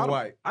nothing black about and him.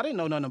 white. I didn't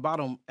know nothing about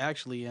him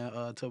actually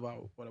until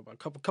about a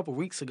couple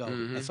weeks ago.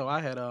 Mhm. And so I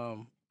had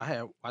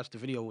watched the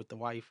video with the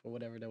wife or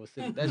whatever that was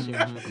sitting. That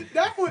shit.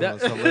 That was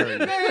That's hilarious.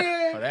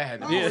 man. Oh, that had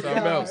to Oh, be Yeah.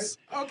 something God. else.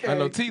 Okay, I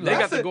know T-Lo. They got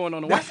That's the a- going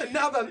on the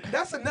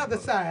That's another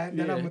side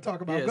that I'm gonna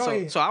talk about. Yeah, Go so,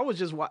 ahead. So I was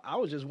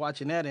just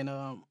watching that, and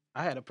I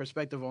had a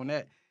perspective on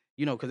that,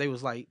 you know, because they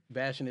was like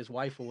bashing his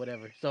wife or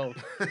whatever. So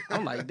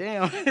I'm like,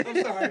 damn.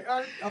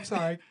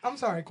 I'm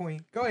sorry,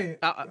 Queen. Go ahead.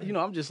 You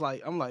know,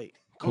 I'm like,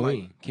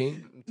 Queen,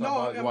 King. No,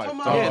 about his I'm wife.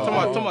 talking Yeah,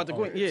 about. talking about the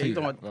queen. Yeah, T.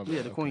 talking My about bad, the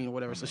okay. queen or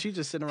whatever. So she's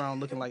just sitting around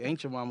looking like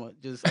Ancient Mama,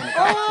 just on the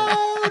couch.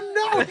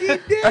 Oh no, he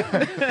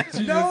didn't.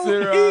 She No, just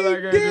sit around he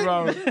like Auntie didn't.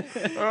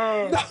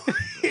 Mama. No,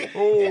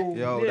 Oh.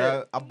 Yo,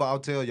 Yeah. I'll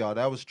tell y'all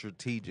that was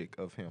strategic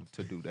of him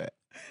to do that,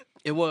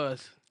 It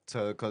was.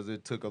 because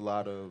it took a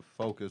lot of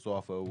focus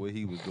off of what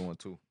he was doing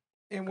too.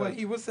 and what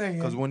he was saying.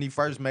 Because when he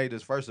first made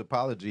his first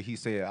apology, he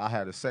said, "I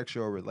had a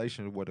sexual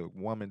relation with a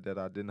woman that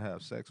I didn't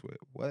have sex with."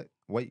 What?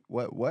 Wait,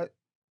 what? What?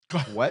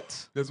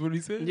 What? That's what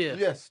he said? Yeah.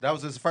 Yes, that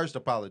was his first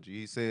apology.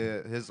 He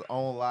said his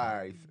own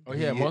life. Oh,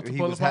 he had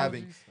multiple was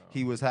having apologies?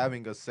 he was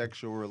having a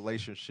sexual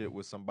relationship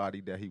with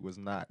somebody that he was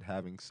not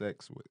having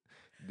sex with.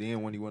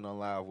 Then when he went on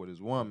live with his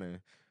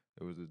woman,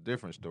 it was a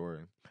different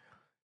story.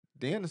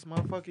 Then this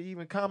motherfucker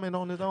even comment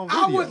on his own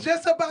video. I was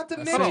just about to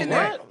seen mention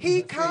that. that. He I've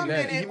seen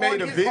commented that. He made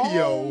on a his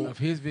video own- Of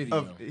his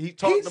video. he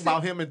talked said-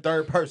 about him in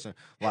third person.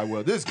 Like,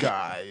 well, this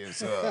guy is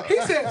He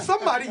said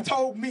somebody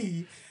told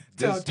me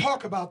to This-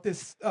 talk about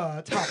this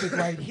topic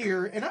right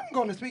here, and I'm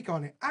going to speak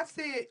on it. I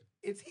said,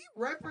 is he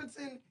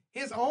referencing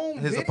his own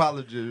his video?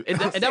 apology.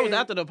 And, I and that was said-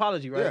 after the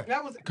apology, right? Yeah.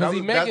 That was Because he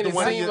that's making the it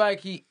one seem he-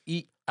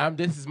 like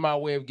this is my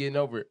way of getting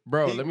over it.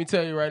 Bro, He- let me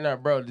tell you right now,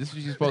 bro, this is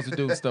what you're supposed to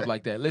do with stuff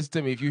like that. Listen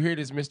to me. If you hear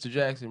this Mr.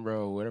 Jackson,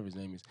 bro, whatever his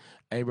name is,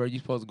 hey, bro, you're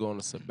supposed to go on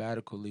a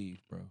sabbatical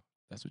leave, bro.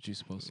 That's what you're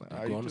supposed to do.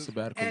 Nah, Go you on a just-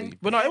 sabbatical and-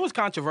 leave. But no, it was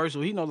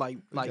controversial. He know like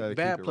gotta keep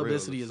bad it real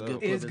publicity is to good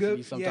It's publicity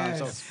good, sometimes.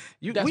 yes.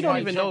 So That's we why don't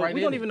he even jumped know right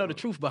we in don't it. even know the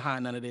truth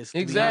behind none of this. to be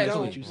honest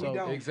Exactly. with you. We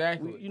don't.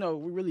 Exactly.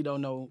 We really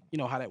don't know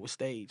how that was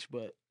staged,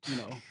 but you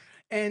know.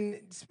 And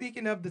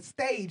speaking of the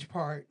stage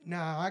part,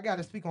 now I got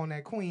to speak on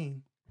that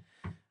Queen.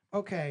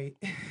 Okay.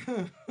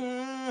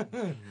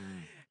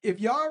 If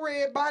y'all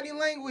read body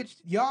language,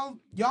 y'all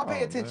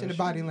pay Oh, attention man, to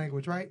body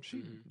language, right?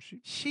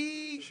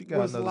 She She got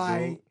was another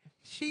like, dude.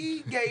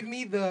 she gave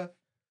me the,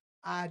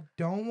 I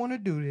don't want to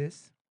do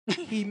this.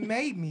 He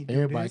made me do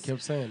Everybody this.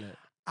 kept saying that.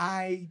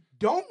 I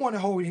don't want to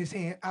hold his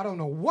hand. I don't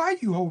know why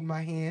you hold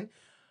my hand,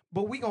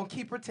 but we gonna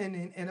keep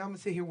pretending, and I'm gonna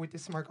sit here with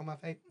this smirk on my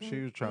face. She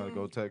was trying to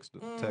go text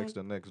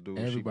the next dude.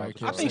 Everybody she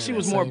kept I think saying she that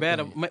was more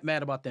same thing.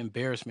 mad about the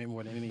embarrassment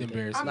more than anything.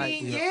 embarrassment. I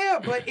Like, mean, yeah,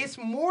 but it's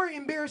more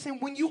embarrassing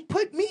when you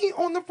put me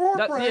on the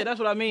forefront. yeah, that's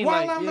what I mean.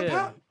 While like, I'm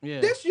yeah,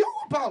 yeah. This your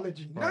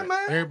apology, not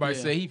mine. Everybody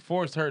Yeah. said he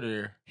forced her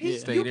there. He, to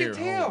stay you there.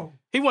 can tell. home.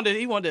 He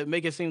wanted to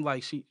make it seem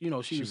like she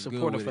was She was good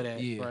supportive with for it.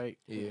 that, Yeah. right?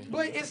 Yeah.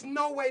 But it's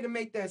no way to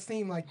make that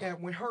seem like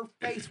that when her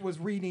face was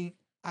reading,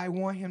 I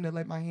want him to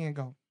let my hand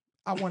go.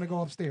 I want to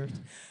go upstairs.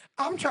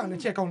 I'm trying to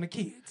check on the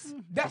kids.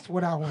 That's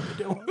what I want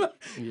to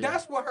do.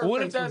 That's what her What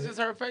face if that's was. just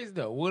her face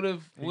though? What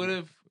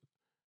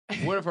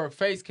if her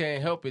face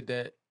can't help it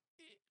that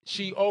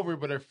she over it,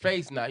 but her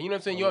face not? You know what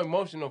I'm saying? Your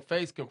emotional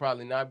face can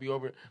probably not be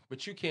over it,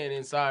 but you can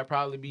inside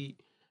probably be.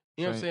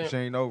 You know what I'm saying? She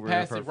ain't over it.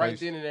 Pass if her it right face-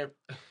 then and there.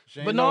 she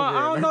ain't But no, over it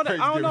I don't if know her that. face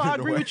I don't know. giving I it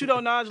agree away. with you though,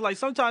 Naj. Like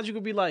sometimes you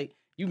could be like,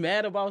 you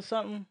mad about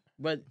something,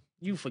 but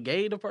you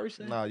forgave the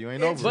person. Nah, you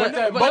ain't It's- over But it.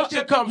 that but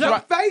bullshit comes the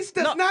right. face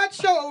does No. not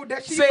show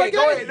that she Say it.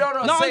 Go forgave. ahead.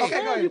 No, No, say I'm it. Okay, go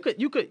saying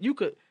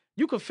ahead.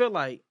 you could feel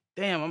like,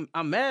 damn,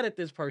 I'm mad at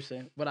this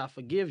person, but I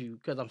forgive you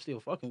because I'm still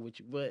fucking with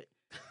you. But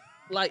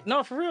like,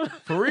 no, for real,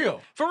 For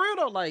real. for real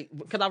though, like,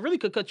 because I really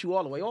could cut you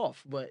all the way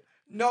off, but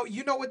No,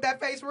 you know what that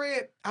face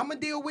read? I'm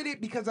going to deal with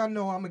it because I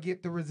know I'm going to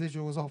get the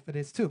residuals off of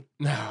this too.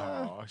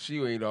 No,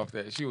 she ain't off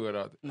that. She would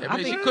off. No, I I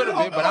mean, she think- could have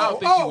been, but I don't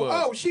think she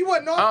was. Oh, she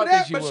wasn't I off don't of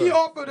that, think but she she was.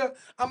 offered a,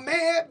 I'm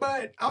mad,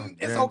 but it's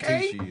Guarantee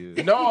okay. She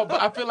is. No,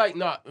 but I feel like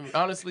no.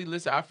 Honestly,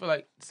 listen. I feel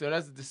like so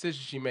that's the decision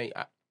she made.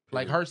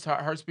 Like her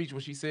speech,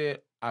 what she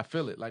said, I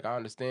feel it. Like I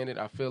understand it.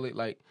 I feel it.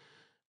 Like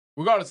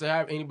regardless of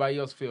how anybody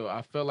else feel,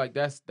 I feel like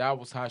that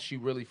was how she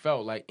really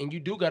felt. Like, and you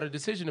do got a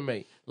decision to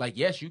make. Like,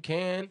 yes, you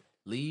can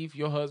leave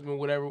your husband,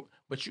 whatever,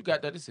 but you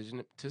got that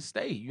decision to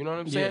stay. You know what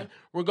I'm saying? Yeah.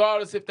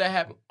 Regardless if that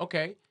happened,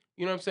 okay.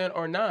 You know what I'm saying,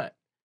 or not.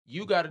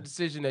 You got a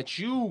decision that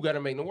you got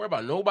to make. Don't worry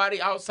about nobody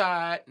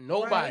outside,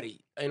 nobody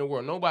in the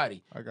world,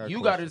 nobody. I got a You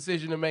got a question.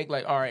 decision to make.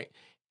 Like, all right,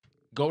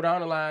 go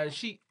down the line.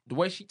 The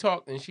way she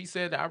talked and she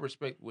said that, I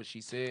respect what she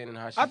said and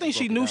how she. I think she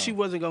broke it knew down. she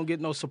wasn't gonna get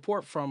no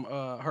support from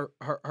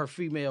her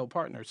female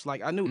partners.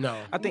 Like I knew. No.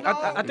 I think No,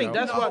 I think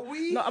that's no, why.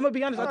 we- No, I'm gonna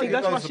be honest. I think ain't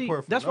that's no why she.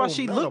 support from That's why no-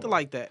 she none looked of 'em.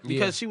 like that because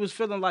Yeah. she was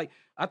feeling like.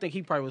 I think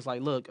he probably was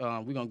like, "Look,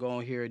 we're gonna go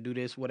in here and do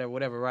this,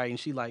 whatever, right?" And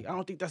she like, "I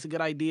don't think that's a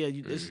good idea.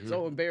 It's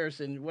so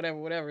embarrassing,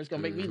 whatever. It's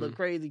gonna make me look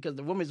crazy because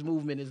the women's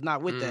movement is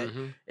not with that."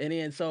 And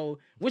then so,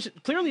 which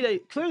clearly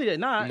they're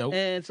not. Nope.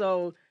 And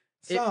so,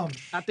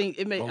 I think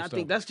it made. Most I of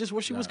think them. that's just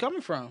where she was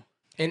coming from.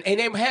 And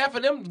they half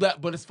of them,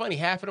 but it's funny,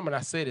 half of them, and I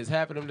said this,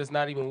 half of them that's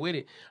not even with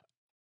it.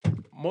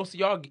 Most of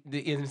y'all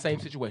in the same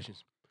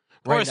situations.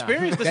 Or now.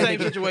 experience the That same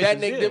nigga-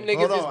 situations, Them yeah. niggas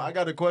Hold on, is I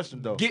got a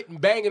question though. getting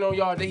banging on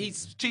y'all. That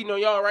he's cheating on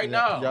y'all right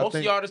now. y'all Most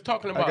think- of y'all just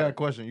talking I about got a it.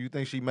 question. You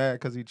think she mad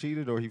because he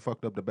cheated or he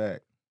fucked up the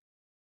bag?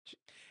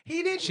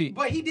 He didn't, She-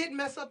 but he didn't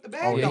mess up the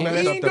bag. Oh, he though.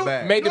 messed up ain't the do-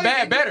 bag. Made the Look,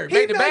 bag better. he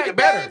Made the bag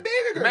better.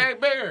 bigger.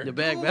 Bag bigger. The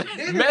bag better.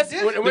 This- Mess,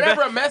 this-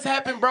 whenever a mess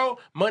happen, bro,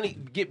 money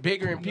get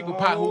bigger and people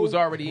pop who was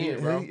already He,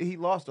 in, bro. he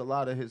lost a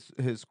lot of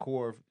his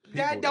core.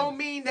 That people, don't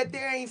mean that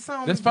there ain't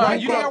some That's fine.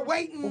 right You there don't-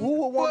 waiting.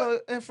 Who would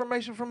want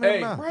information from him Hey,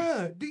 now?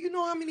 Bruh, do you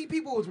know how many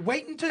people was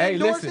waiting to Hey,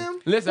 endorse listen,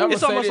 him? listen. I'm It's gonna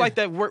say almost this. like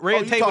that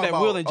red you table talking that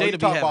about- Will and oh, you Jada be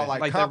talking having, about,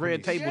 like, that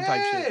red companies. table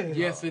type shit. Yeah.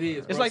 Yes, it is.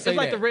 It's bro. like Say it's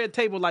like that. the red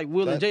table like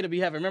Will and That- Jada be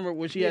having. Remember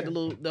when she had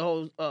the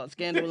whole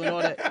scandal and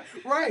all that?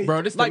 Right.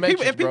 Bro, this Like the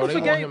people, Matrix, if people bro. They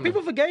want forgave him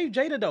people to- forgave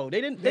Jada though.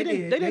 They They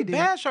didn't did.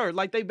 bash her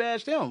like they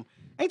bashed him.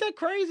 Ain't that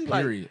crazy?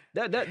 Like Period.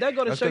 that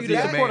go to That's show 'cause you the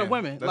he's a support man. of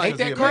women. That's Like Ain't 'cause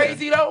that he a man.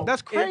 crazy though?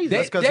 that's crazy. They,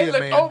 That's 'cause they he a looked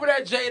man. over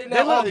that Jada.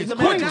 They look- he's a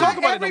we don't man. even talk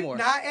about it no more.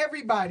 Not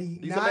everybody.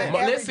 He's a Not man.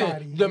 But everybody.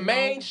 listen, the you know?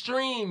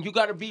 mainstream, you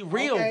got to be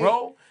real, Okay.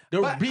 bro.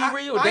 But Be I-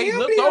 real. I They am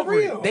looked being over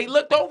real. it. They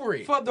looked over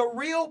it. For the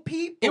real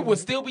people. It would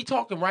still be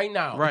talking right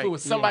now if Right, it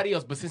was somebody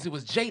else. But since it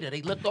was Jada,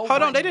 they looked over.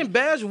 Hold on, it. they didn't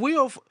bash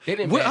Will. They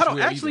didn't Will, bash hold on,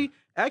 Will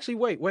actually,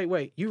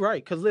 wait. You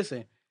right? Because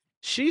listen,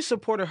 she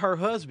supported her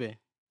husband,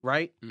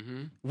 right?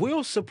 Mhm.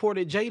 Will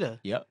supported Jada.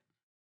 Yep.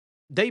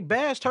 They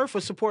bashed her for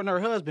supporting her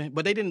husband,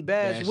 but they didn't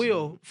bash Bash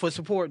Will for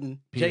supporting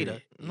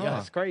Period. Jada. No.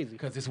 That's crazy.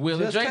 Because it's Will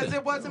Just and because Jada.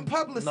 it wasn't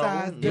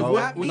publicized No, does no.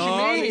 not What mean you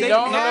mean? it They- didn't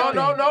No, happen.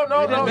 no. You don't Man,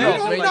 know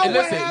and what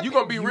listen, happened. you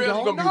gonna be real. You You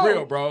don't gonna be know.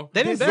 real, bro.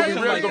 They didn't This bash is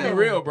him Real, like gonna be that.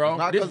 real, bro. It's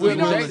not This because Will of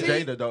and Will and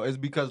Jada. Jada though. It's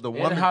because the And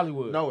woman.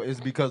 Hollywood. No, it's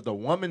because the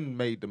woman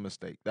made the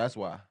mistake. That's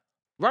why.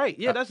 Right?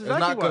 Yeah, that's It's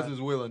exactly not why. because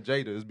it's Will and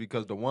Jada. It's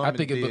because the woman. I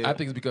think did,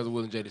 it's because of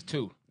Will and Jada's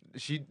too.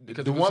 she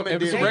Because the if it was- woman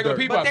if it's did. some regular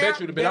the- people, I bet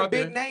you would've been they're out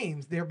there. big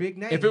names. They're big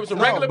names. If it was some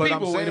No, regular but I'm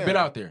people, it would have saying- been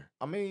out there.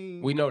 I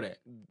mean, We know that.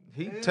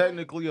 he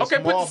technically a Okay,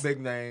 put small the- big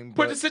name. Put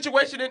but the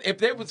situation in. If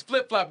they was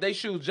flip flop, they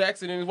shoot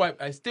Jackson and his wife.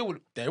 They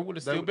would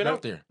have still been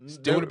out there.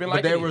 Still would have been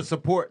like But they it would is.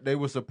 support. They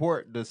would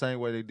support the same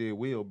way they did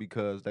Will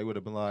because they would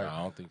have been like, No,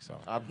 I don't think so.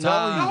 I'm Nah.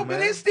 telling you, No, but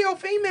man. it's still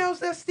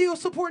females that's still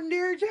supporting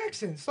Derrick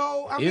Jackson.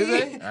 So I Is mean,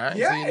 it? I ain't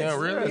yes, seen that,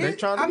 really. They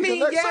trying to I be the mean,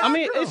 next yeah, South I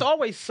mean, girl. it's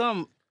always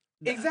some.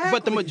 exactly.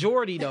 But the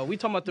majority, though, we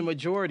talking about the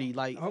majority.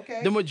 Like,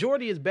 Okay. the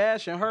majority is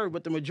bashing her,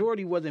 but the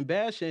majority wasn't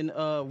bashing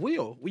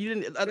Will. We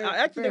didn't. Fair- I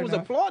actually, they fair was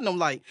enough. applauding him.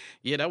 Like,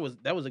 yeah, that was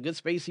a good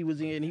space he was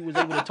in. He was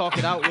able to talk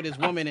it out with his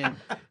woman and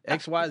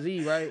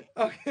XYZ, right?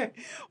 Okay.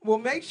 Well,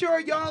 make sure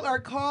y'all are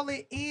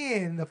calling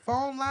in. The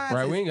phone lines.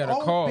 Right, is we ain't got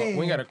a call. open.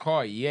 We ain't got a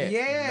call yet. Yeah,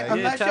 Yeah,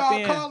 unless tap y'all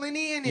in. calling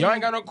in. Y'all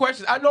ain't got no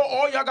questions. I know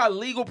all y'all got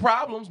legal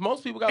problems.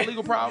 Most people got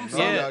legal problems.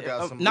 Some of Yeah, y'all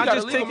got some- not We got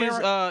just a legal tickets,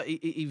 man,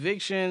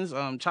 evictions,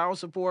 child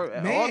support,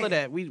 all Man. of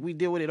that. We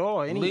deal with it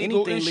all. legal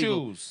Anything legal.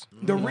 issues.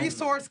 The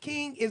Resource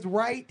King is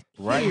right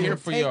Here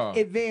for Take y'all.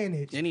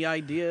 advantage. Any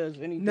ideas?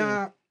 Anything?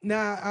 Now,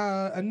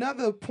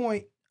 another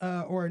point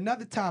or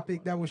another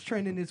topic that was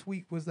trending this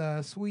week was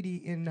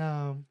Sweetie and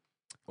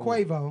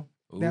Quavo.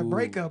 That Ooh.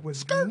 breakup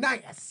was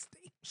nasty.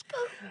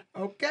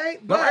 Okay,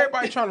 Not but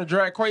everybody trying to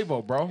drag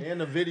Quavo, bro. In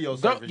the video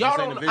Don't- surface, y'all you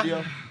seen the don't-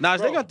 video? Nah,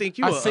 they gonna think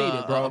you I seen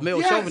it, bro. a male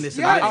Yes, chauvinist.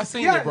 yes, I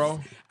seen yes. it, bro.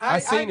 I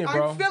seen it,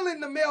 bro. I'm feeling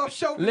the male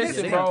chauvinism.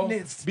 Listen, bro.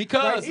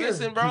 Because right here.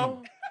 listen,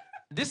 bro.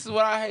 This is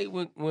what I hate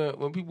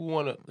when people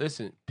want to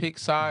listen, pick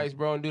sides,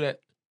 bro, and do that.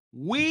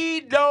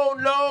 We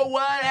don't know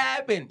what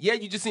happened. Yeah,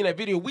 you just seen that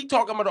video. We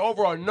talking about the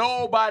overall.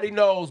 Nobody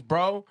knows,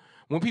 bro.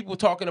 When people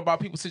talking about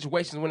people's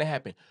situations when it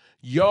happened,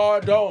 y'all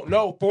don't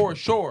know for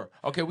sure.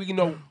 Okay, we can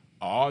know.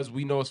 All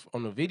we know is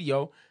on the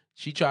video.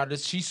 She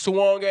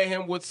swung at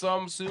him with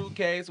some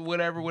suitcase,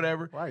 whatever.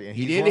 Right, and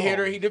He he's didn't hit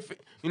her. wrong. He did.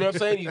 You know what I'm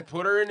saying? He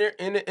put her in there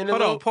in the Hold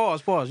little, on,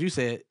 pause. You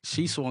said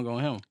she swung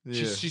on him.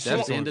 Yeah. she That's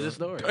swung- the end of the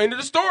story. End of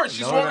the story.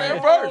 She No, swung it at him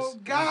ain't. first. Oh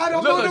God,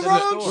 I'm Look, on the listen,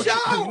 wrong listen,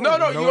 show. No,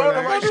 No, you it on the ain't.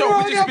 right On the show.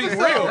 wrong We just speak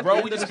episode. real,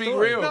 bro. We just speak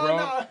real, No, bro.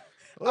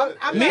 no.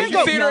 Men You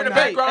go, see her in the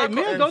hey, background,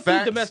 men and go through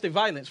facts. domestic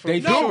violence. For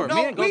They sure. do.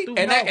 Men go we- through.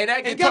 And that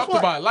get guess talked what?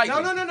 about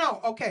lightly. No.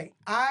 Okay,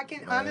 I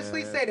can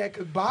honestly say that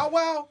because Bow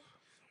Wow,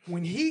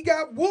 when he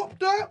got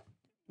whooped up,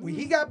 when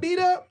he got beat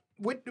up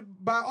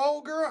by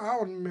old girl, I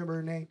don't remember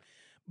her name,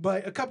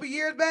 but a couple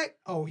years back,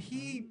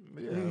 he.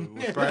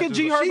 Look at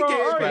G She Herbo. gave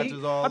already.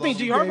 scratches all I think over.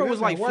 G Yeah, Herbo that's was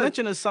like not work.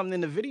 flinching or something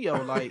in the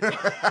video. Like,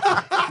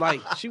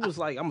 like she was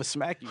like, "I'm gonna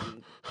smack you,"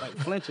 like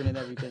flinching and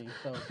everything.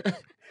 So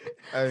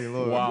Hey,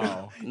 look.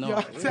 Wow. no,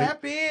 Y'all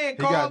tap in, He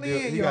call got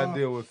in, he y'all. got to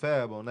deal with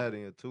Fab on that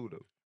end too,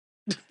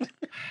 though.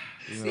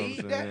 You know See,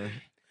 what I'm that- saying?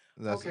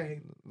 That's,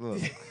 Okay.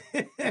 Look,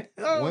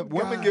 Oh,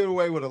 women God. get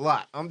away with a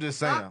lot. I'm just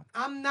saying.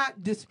 I'm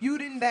not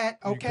disputing that.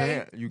 You Okay,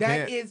 can't. You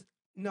That can't. is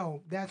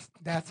no. That's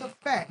a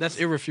fact. That's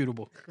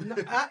irrefutable. No,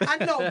 I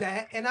know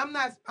that, and I'm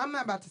not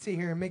about to sit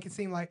here and make it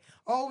seem like,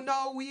 oh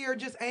no, we are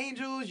just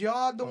angels.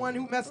 Y'all the one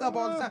who mess up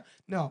all the time.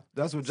 No,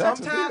 That's what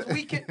Jackson sometimes did.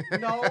 we can.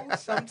 No,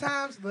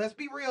 sometimes let's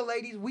be real,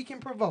 ladies. We can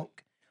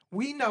provoke.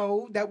 We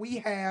know that we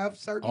have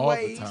certain All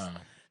ways. the time.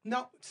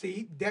 No,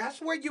 see,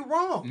 that's where you're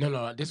wrong.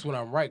 No, this one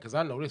I'm right because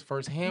I know this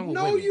firsthand with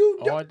No, women. you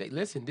don't. All day.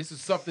 Listen, this is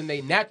something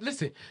they not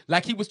listen.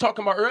 Like he was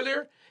talking about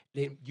earlier,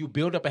 you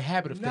build up a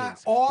habit of Not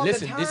things. all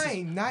listen, the this is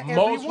time. Not every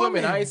most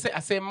women. woman. I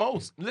said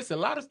most. Listen,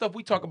 a lot of stuff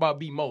we talk about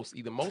be most,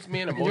 either most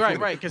men or most Right,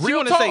 women. right, 'cause she Real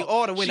wanna talk. say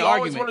all to win she the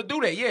always argument. want to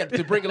do that, yeah,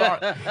 to bring it on.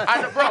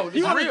 I know, bro. It's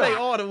You want to real. say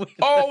all the way.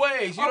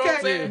 Always, you know what I'm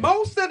Okay, saying?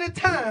 most of the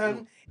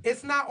time,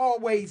 it's not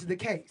always the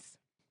case.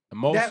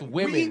 Most that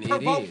women, we it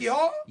provoke is.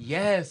 y'all?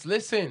 Yes,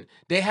 listen,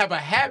 they have a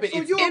habit. So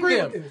it's you in agree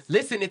them. with this?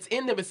 Listen, it's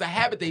in them. It's a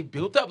habit they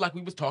built up, like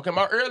we was talking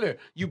about earlier.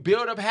 You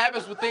build up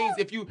habits with things.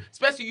 If you,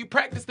 especially you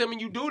practice them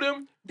and you do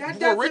them That for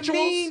doesn't rituals.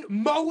 mean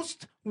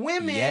most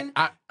women. Yeah,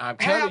 I'm have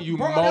telling you,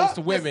 brought most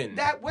up women.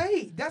 that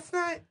way. That's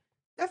not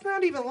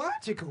even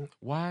logical.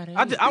 Why? They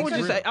I would it's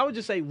just say real. I would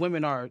just say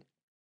women are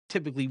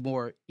typically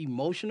more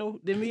emotional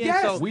than men.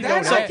 Yes, so we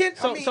that know I that. can-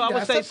 So, mean, so I would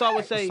that's say a so I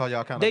would fact. say So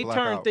y'all kinda they black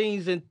turn out.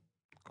 things and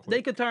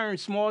they could turn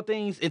small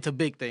things into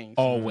big things.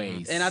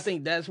 Always. And I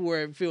think that's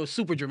where it feels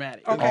super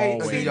dramatic. Okay,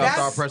 Always. see, Then y'all start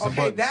that's pressing okay.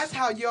 buttons. That's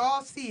how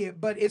y'all see it,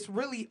 but it's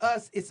really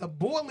us. It's a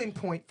boiling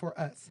point for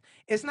us.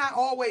 It's not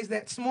always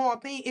that small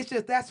thing. It's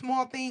just that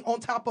small thing on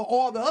top of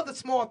all the other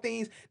small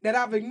things that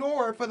I've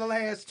ignored for the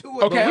last 2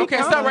 or 3 Okay,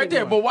 weeks. stop right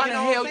there. But why You the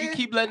know what hell I'm you saying?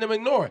 keep letting them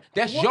ignore it?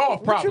 That's What- your what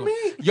you problem.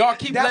 mean? Y'all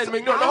keep That's letting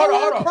them ignore it. our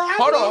Hold on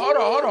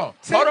problem.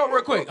 Hold on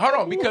real quick. Hold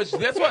on, because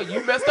that's what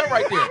you messed up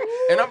right there.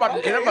 And I'm about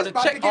Okay, to it's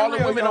about to check get all the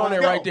real, women y'all. on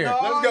there Let's right go. there.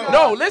 No, Let's go.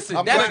 No, listen,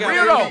 I'm that's glad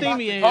real y'all though. see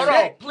me in Hold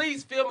here. on,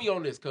 please feel me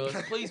on this, cuz.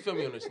 Please feel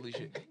me on this,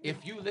 Alicia.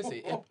 If you listen,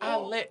 if I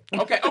let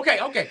okay.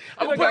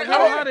 I'm Look, about go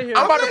out of here.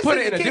 to put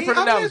it in listening, a King. different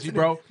I'm analogy, listening.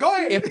 bro. Go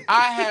ahead. If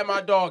I had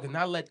my dog and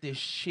I let this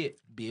shit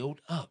build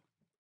up,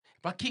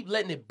 if I keep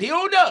letting it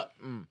build up,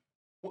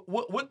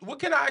 what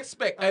can I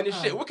expect? And this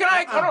shit. What can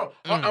I? Hold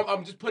on.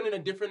 I'm just putting in a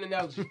different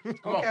analogy.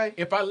 Come Okay. on.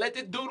 If I let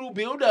this doodle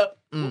build up,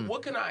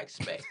 what can I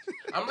expect?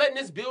 I'm letting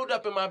this build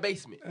up in my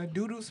basement. A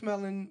doodoo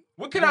smelling.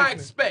 What can I basement.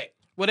 expect?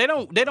 Well, they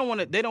don't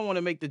want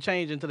to make the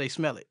change until they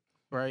smell it,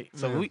 right?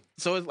 So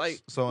so it's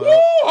like So Woo!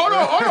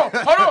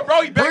 Hold on,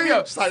 bro. You back me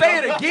up. Breathe. Say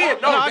it again.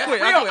 No, No, I that's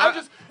quit, real. I I'm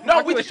just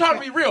we just trying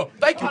to be real.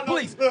 Thank you.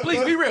 Please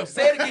be real.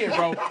 Say it again,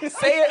 bro.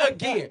 Say it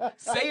again.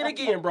 Say it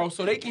again, bro,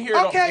 so they can hear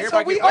it. Okay, so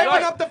Everybody we can- Wait,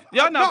 open wait. up the.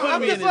 Y'all not no, putting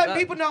I'm me just in letting it.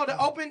 people know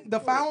the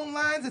phone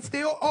lines is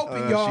still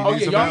open, she y'all. needs Oh,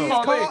 yeah, some y'all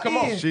help. call in. Call Come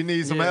on. in. She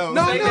needs some Yeah. help.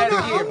 No, Say no, that no,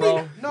 again, I'm bro.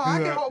 leaving. No, I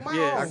can hold my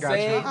Yeah, own. I got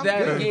Say you. I'm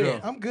that good.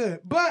 again. I'm good.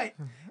 But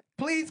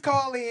please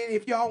call in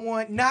if y'all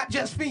want, not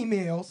just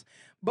females,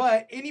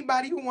 but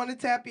anybody who want to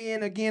tap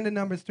in. Again, the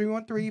number is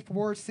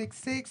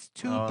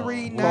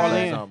 313-466-2399. Call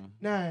in.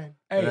 It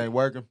Hey, ain't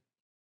working.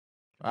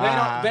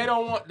 they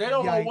don't want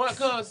what,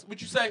 Yikes. cuz?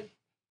 What you say?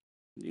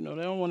 they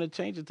don't want to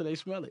change it till they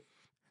smell it.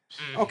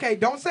 Okay,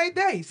 don't say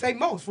they. Say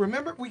most.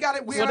 Remember, we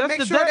gotta Well, gotta that's make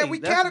the sure they. that we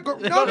That's-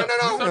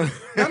 categorize.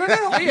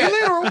 No. Be Yeah.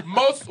 literal.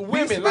 Most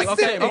women, like I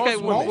specific. said, Okay,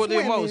 most well, women.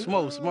 then women.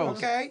 most.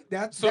 Okay,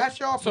 that's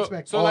your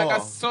perspective. So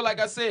like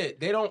I said,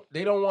 they don't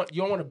want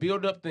you don't want to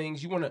build up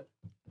things. You want to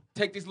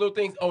take these little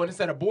things. Oh, and it's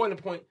at a boiling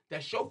point.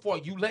 That's your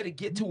fault. You let it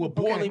get to a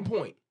boiling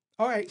point.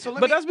 All right, so let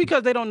But me. that's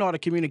because they don't know how to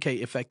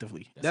communicate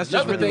effectively. That's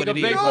just another really what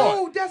thing it of is. their fault.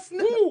 No, that's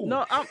not. Ooh.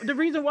 No, the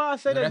reason why I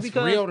say that is That's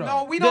because real, though.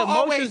 No, we The don't emotions-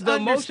 always the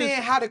emotions-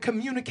 understand how to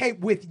communicate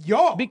with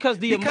y'all. Because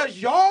the emo-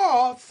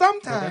 y'all what he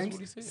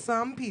sometimes, said.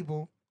 some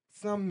people,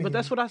 some men. But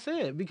that's what I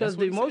said because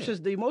That's what he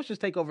said. the emotions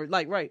take over.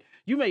 Like, right,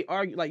 you may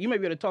argue, like you may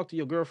be able to talk to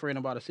your girlfriend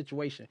about a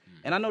situation,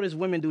 and I know this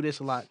women do this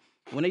a lot.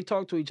 When they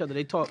talk to each other,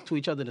 they talk to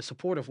each other in a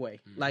supportive way.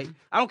 Like,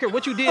 I don't care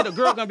what you did, a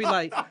girl gonna be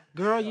like,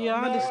 "Girl, yeah,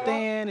 I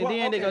understand," and Well,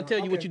 then they're gonna okay,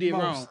 tell you what okay, you did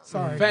most, wrong.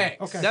 Sorry.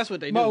 Facts. Okay. That's what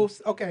they do.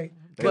 Most. Okay.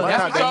 They But might that's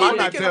not, what they y'all might thinking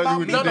not tell you about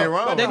what me. you No, did no,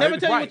 wrong. They never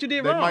tell you Right. what you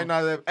did They wrong. might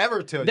not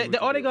ever tell you. They, what you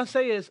all they did gonna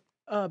say is,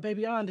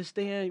 "Baby, I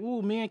understand.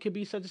 Ooh, men could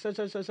be such and such,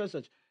 such, such, such,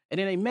 such." And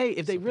then they may,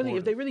 if they really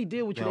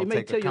deal with you, They they don't may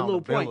take tell you a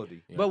little point.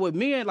 accountability. But with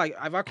men, like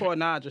if I call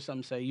Naj or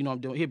something, say, "You know, I'm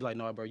doing," he'd be like,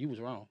 "No, bro, you was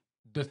wrong."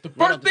 The Right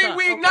first off the thing top.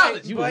 we Okay,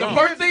 acknowledge. you The wrong. first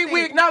Here's the thing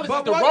we thing. acknowledge is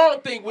But the what-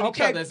 wrong thing with each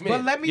Okay, other as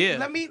but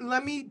men.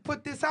 let me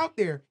put this out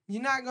there.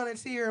 You're not gonna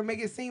sit here and make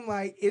it seem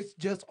like it's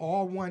just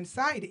all one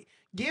sided.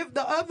 Give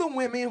the other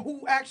women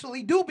who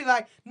actually do be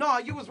like, "No,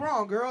 you was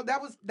wrong, girl.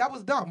 That was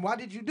dumb. Why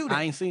did you do that?"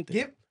 I ain't seen that.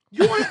 Give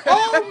you want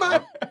oh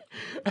my.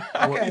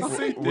 Okay,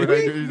 Where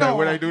they do- no,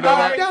 where they do no,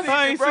 that? that's-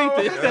 I ain't bro. seen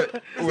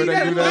that. Where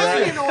they do lying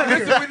that? on here.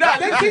 Listen, we not-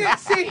 They listen. can't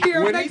sit here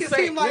and When make he it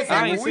say, seem like listen,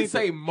 I when ain't we seen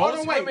say it. most Hold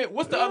on, wait. women,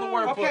 what's the other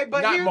word Okay, for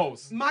but not here,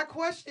 most? my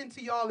question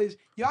to y'all is: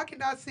 y'all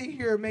cannot sit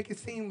here and make it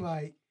seem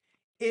like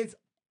it's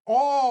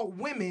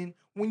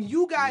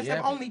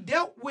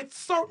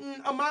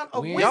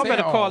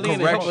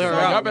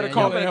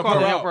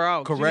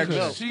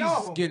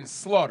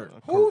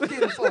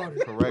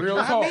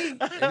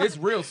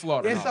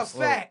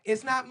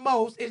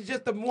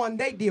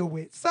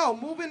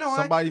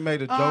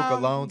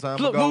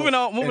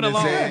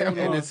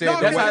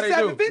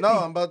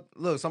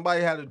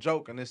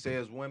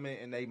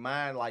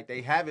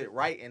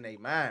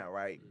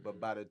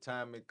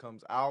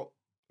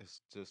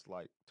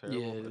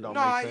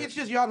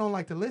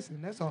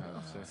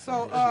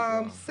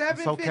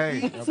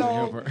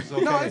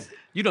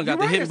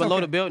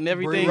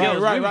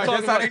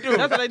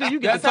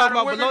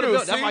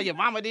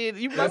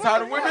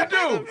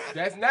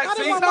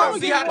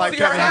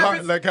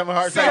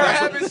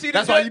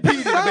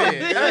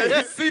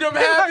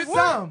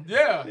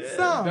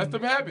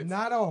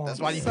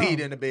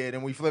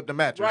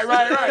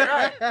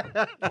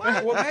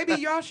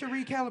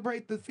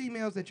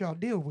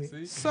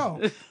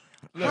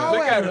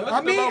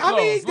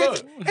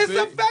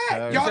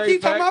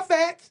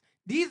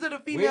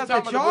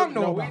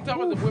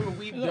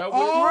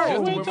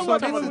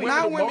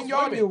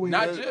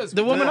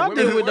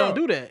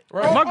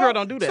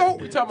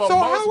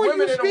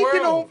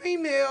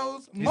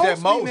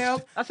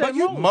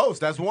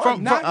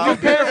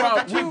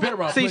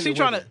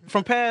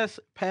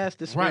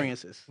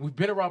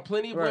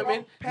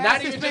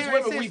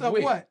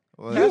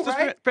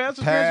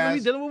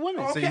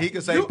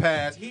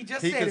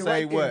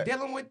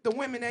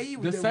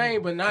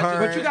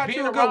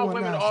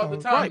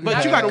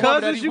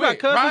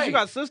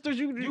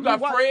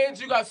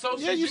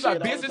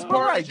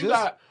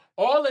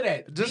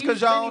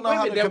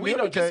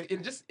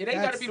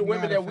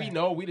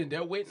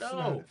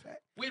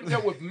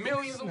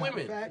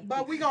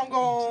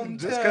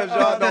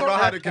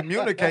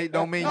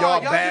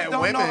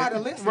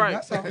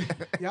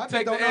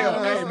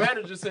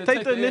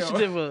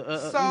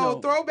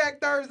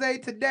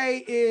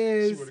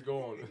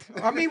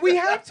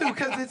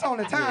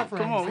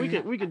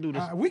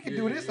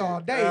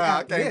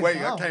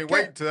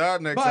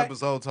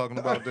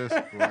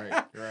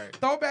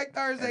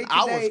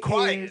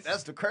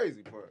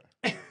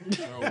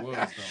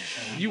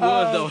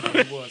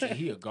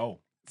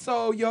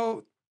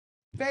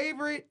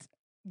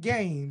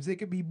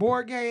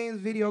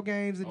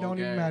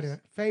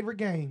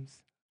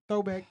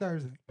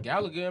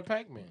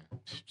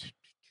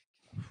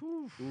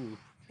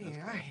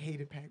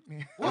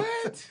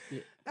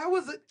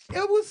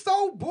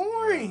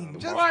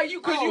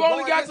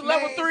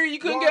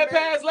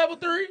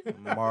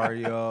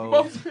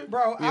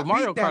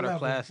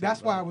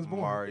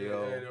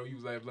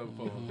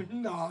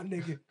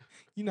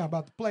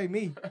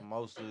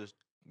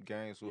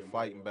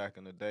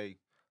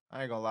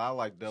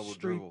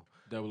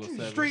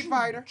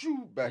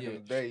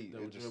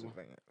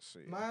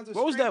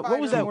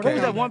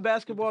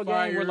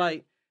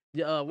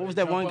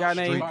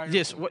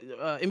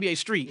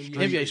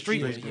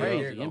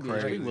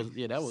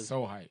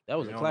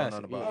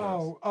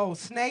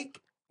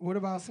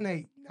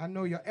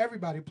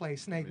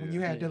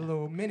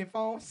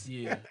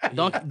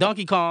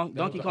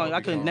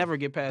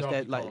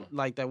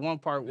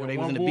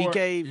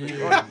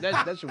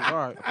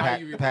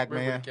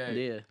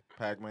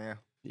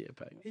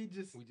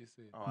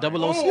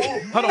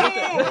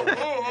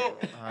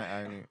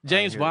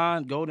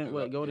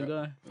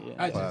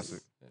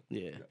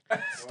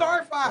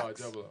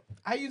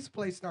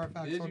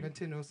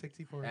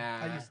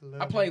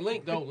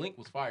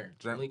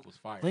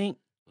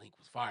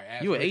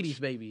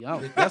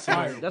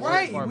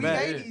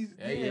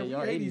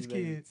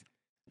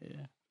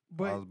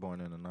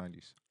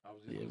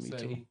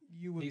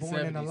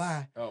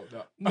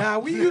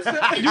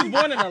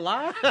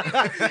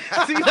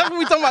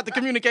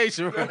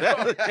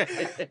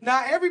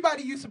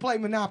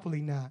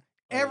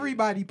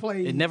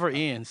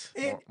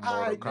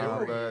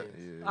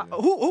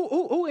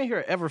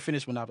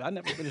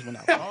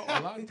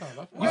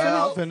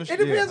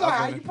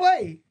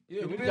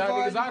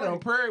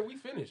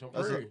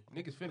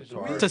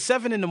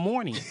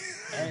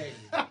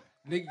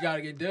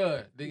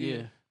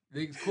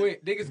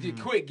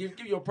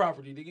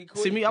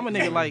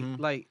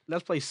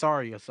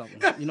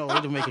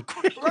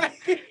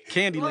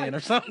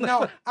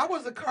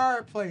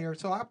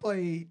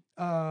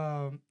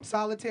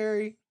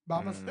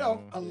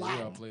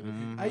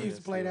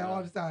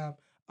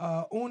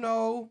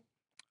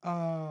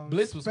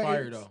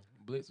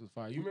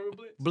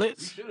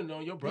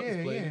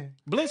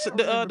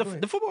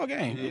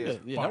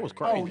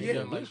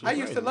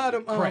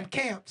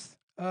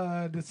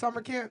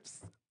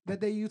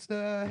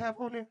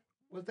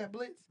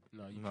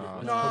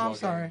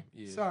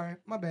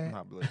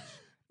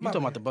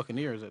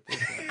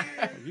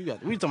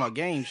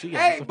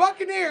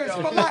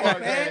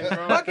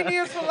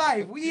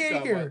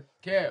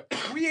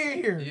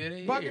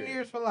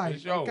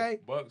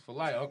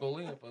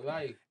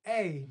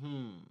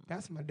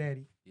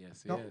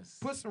Yes.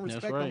 Put some That's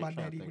respect on right. my Trying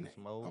to daddy think name. of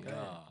some old Okay.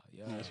 guys.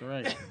 Yeah. That's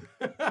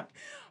right.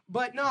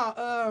 But no,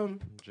 I'm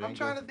Jenga.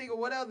 trying to think of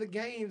what other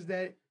games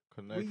that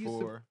we Connect used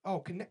Four, to. Oh,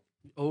 Connect.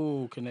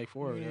 Oh, Connect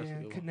Four. Yeah, That's a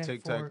good one. Connect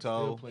Tic Four. Tac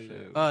Toe. play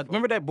that.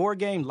 Remember that board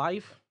game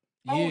Life?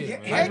 Oh, yeah,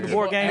 man. heck the yeah.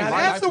 board game, Now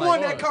Life that's the was one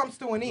fun. that comes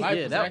to an end. Life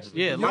Yeah, was that-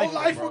 actually yeah, good. Your Life-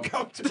 life bro. will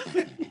come to an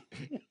end.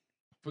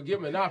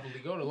 Forget Monopoly.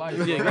 Go to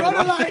life. Yeah, bro. Go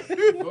to life.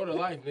 Go to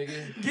life,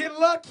 nigga. Get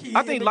lucky.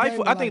 I in think the Life.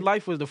 game of I think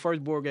Life was the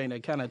first board game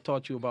that kind of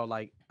taught you about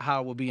like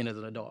how it would be as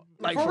an adult.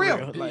 Like For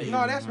real. Like,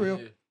 No, that's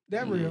real. Yeah.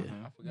 That real. Yeah.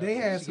 I forgot. They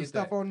We had should some get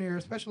stuff that. on there, I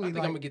especially think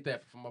I'm like. gonna get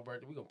that for my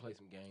birthday. We gonna play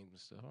some games and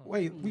stuff. Huh?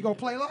 Wait, we gonna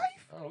play life?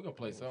 Oh, we gonna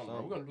play something.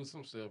 Bro. We gonna do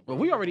some stuff. But bro.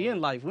 we already in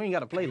Life. We ain't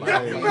got to play We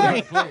Life. ain't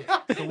Right. play.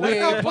 So Let's we not ain't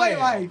play playing.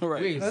 Right. life.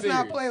 We ain't Let's serious.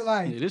 not play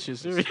life. Yeah, this shit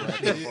serious.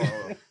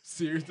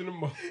 Serious to the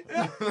most.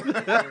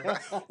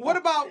 What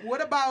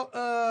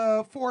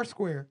about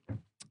Foursquare?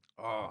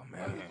 Oh We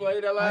man.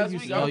 played that last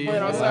used week. to- I Oh was yeah,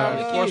 playing outside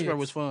with the Foursquare kids.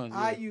 was fun.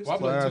 I yeah. used Well, I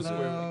to played Classic. Foursquare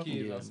with love the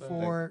kids Yeah. outside. They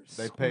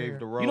Foursquare. paved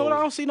the road. You know what? I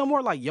don't see no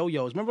more like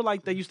yo-yos. Remember,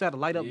 like they used to have to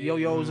light up Yeah.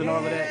 yo-yos and all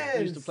of that.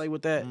 We used to Yes. play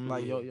with that,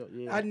 like yo-yo.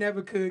 Yeah. I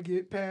never could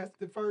get past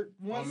the first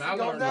once I it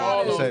goes learned down.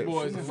 all there. those Say,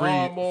 boys. freeze,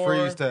 Lawnmower.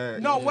 freeze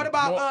tag. No, Yeah. what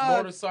about the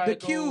Motorcycle.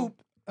 cube?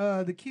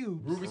 The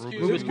cube. Rubik's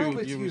Cube. Rubik's Cube. Rubik's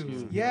Rubik's Cube.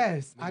 Cube.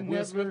 Yes, Nigga, I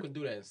Will Smith never. could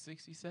do that in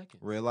 60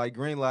 seconds. Red light,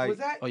 green light. Was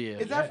that? Oh, yeah.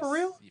 Is that for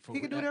real? For He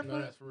could do that for No,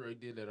 real. that's for real. He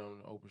did that on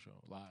the Oprah show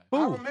live. I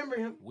Who? remember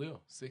him.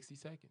 Will 60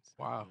 seconds.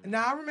 Wow.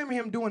 Now I remember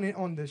him doing it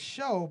on the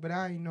show, but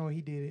I didn't know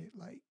he did it.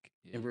 Like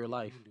In real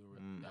life. he can do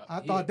it I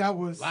thought that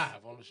was.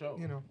 live on the show.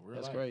 you know, Real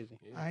That's life. crazy.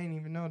 Yeah. I didn't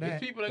even know There's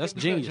that. people that That's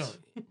can do that genius.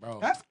 joint, bro.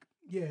 That's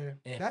yeah.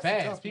 and That's a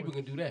fast. tough People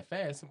one. can do that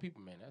fast. Some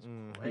people, man, that's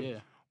great. Yeah.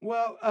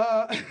 Well,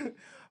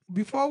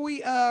 before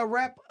we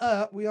wrap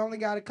up, we only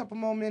got a couple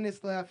more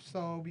minutes left.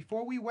 So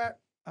before we wrap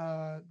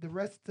the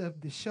rest of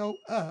the show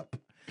up,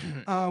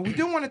 we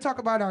do want to talk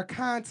about our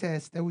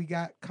contest that we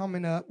got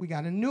coming up. We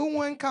got a new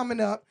one coming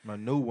up. My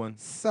new one.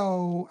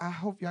 So I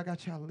hope y'all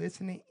got y'all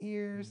listening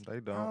ears. They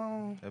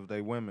don't. If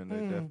they women, they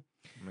Mm.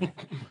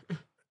 definitely.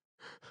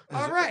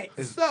 All right.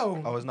 It's-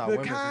 So oh, it's not the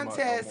women's month no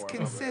contest more.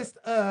 consists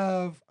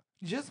of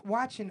just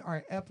watching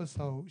our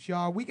episodes,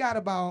 y'all. We got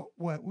about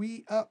what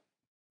we up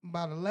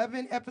about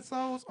 11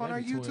 episodes on our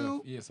Maybe 12.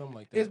 YouTube. Yeah, something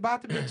like that. It's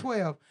about to be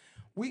 12.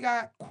 We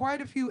got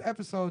quite a few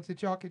episodes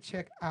that y'all can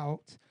check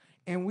out.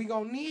 And we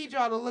gonna need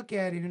y'all to look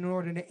at it in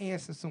order to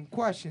answer some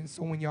questions.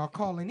 So when y'all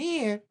calling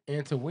in,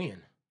 and to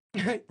win.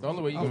 The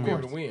only way you're Of going to be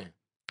able course. to win.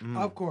 Mm.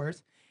 of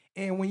course,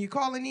 and when you're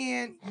calling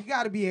in, you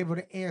got to be able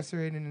to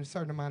answer it in a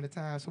certain amount of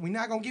time. So we're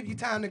not gonna give you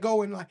time to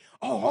go and like,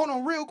 oh, hold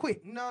on, real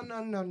quick. No.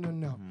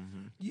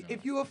 Mhm.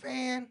 If you're a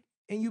fan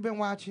and you've been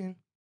watching,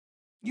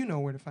 you know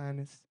where to find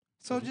us.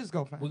 So just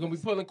go find We're going to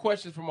us. be pulling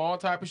questions from all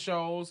type of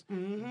shows,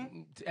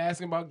 Mhm.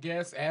 asking about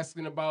guests,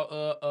 asking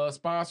about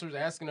sponsors,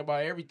 asking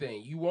about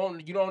everything. You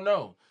don't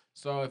know.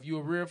 So if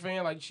you're a real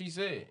fan, like she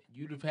said,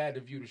 you'd have had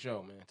to view the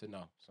show, man, to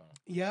know. So,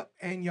 Yep,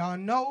 and y'all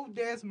know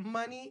there's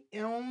money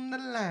on the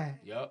line.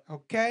 yep.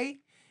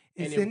 Okay,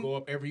 And it's it'll in, go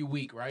up every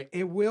week, right?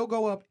 it will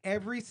go up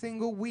every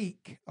single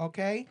week.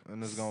 Okay.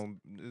 And it's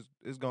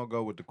gonna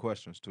go with the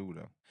questions too,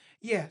 though.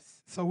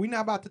 Yes. So we're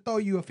not about to throw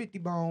you a 50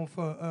 bone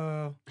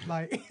for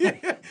like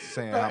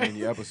Saying how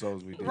many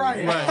episodes we did.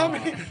 right. Right. I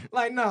mean,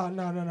 like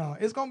no.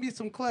 It's gonna be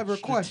some clever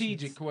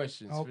Strategic questions.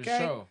 questions, Okay.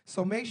 for sure.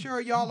 So make sure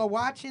y'all are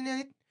watching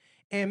it.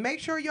 And make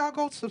sure y'all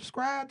go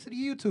subscribe to the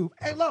YouTube.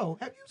 Hey, Lo,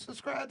 have you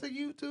subscribed to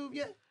YouTube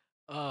yet?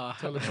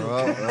 Tell the truth.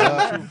 Well,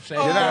 Tell the truth. Shame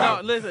Oh, the Get out. devil.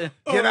 No, listen.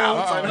 Get out.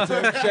 Uh-uh.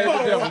 Shame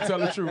the devil. Tell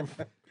the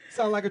truth.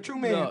 Sound like a true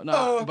man.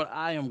 No, but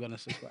I am gonna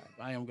subscribe.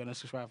 I am gonna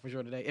subscribe for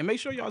sure today, and make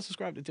sure y'all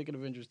subscribe to Ticket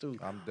Avengers too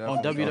I'm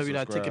on definitely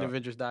gonna subscribe.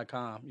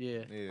 www.ticketavengers.com.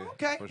 Yeah. Yeah.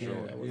 Okay. For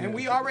sure. Yeah, And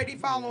we already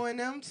following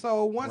them.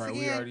 So once Right, we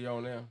again, already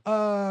on there.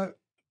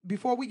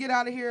 before we get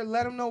out of here,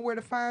 let them know where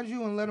to find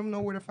you and let them know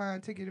where to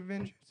find Ticket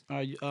Avengers.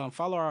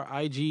 Follow our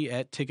IG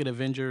at Ticket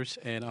Avengers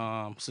and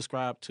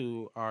subscribe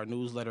to our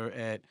newsletter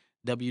at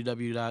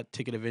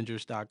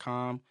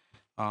www.ticketavengers.com.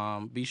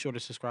 Be sure to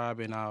subscribe,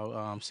 and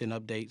I'll send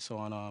updates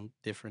on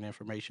different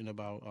information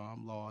about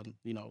law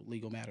and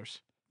legal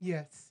matters.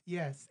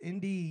 Yes,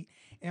 indeed.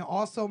 And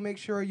also make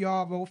sure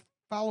y'all go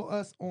follow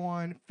us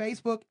on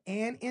Facebook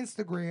and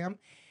Instagram.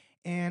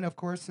 And of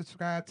course,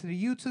 subscribe to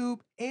the YouTube.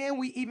 And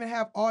we even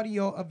have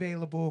audio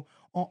available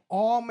on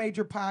all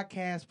major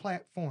podcast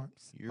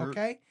platforms. Yerp.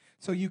 Okay?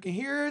 So you can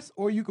hear us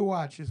or you can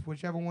watch us,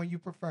 whichever one you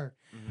prefer.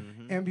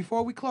 Mhm. And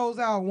before we close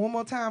out, one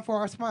more time for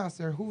our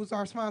sponsor. Who was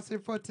our sponsor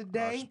for Our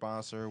today?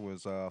 sponsor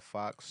was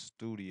Fox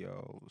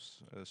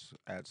Studios. It's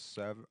at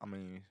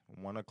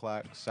 1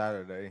 o'clock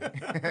Saturday.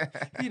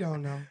 You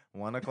don't know.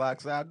 1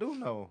 o'clock. I do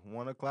know.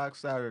 1 o'clock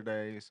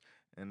Saturdays,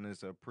 and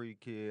it's a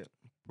pre-kid,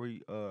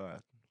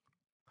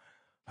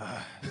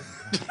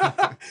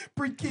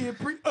 Pre-kid,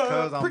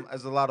 Cause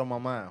it's a lot on my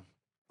mind.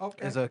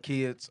 okay. It's a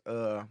kids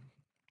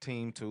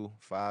team 2,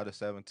 5 to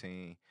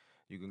 17.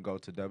 You can go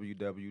to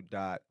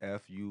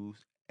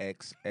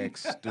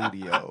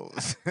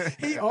www.fuxxstudios.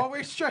 He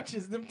always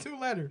stretches them 2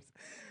 letters.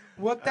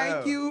 Well,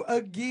 thank Oh. you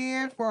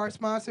again for our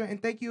sponsor, and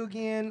thank you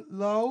again,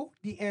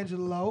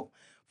 D'Angelo,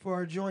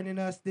 for joining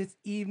us this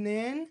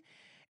evening.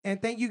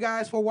 And thank you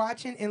guys for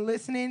watching and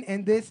listening.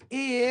 And this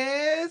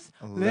is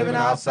Living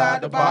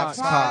Outside the Box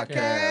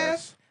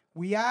podcast.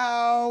 We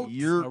out.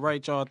 All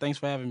right, y'all. Thanks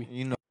for having me.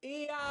 You know.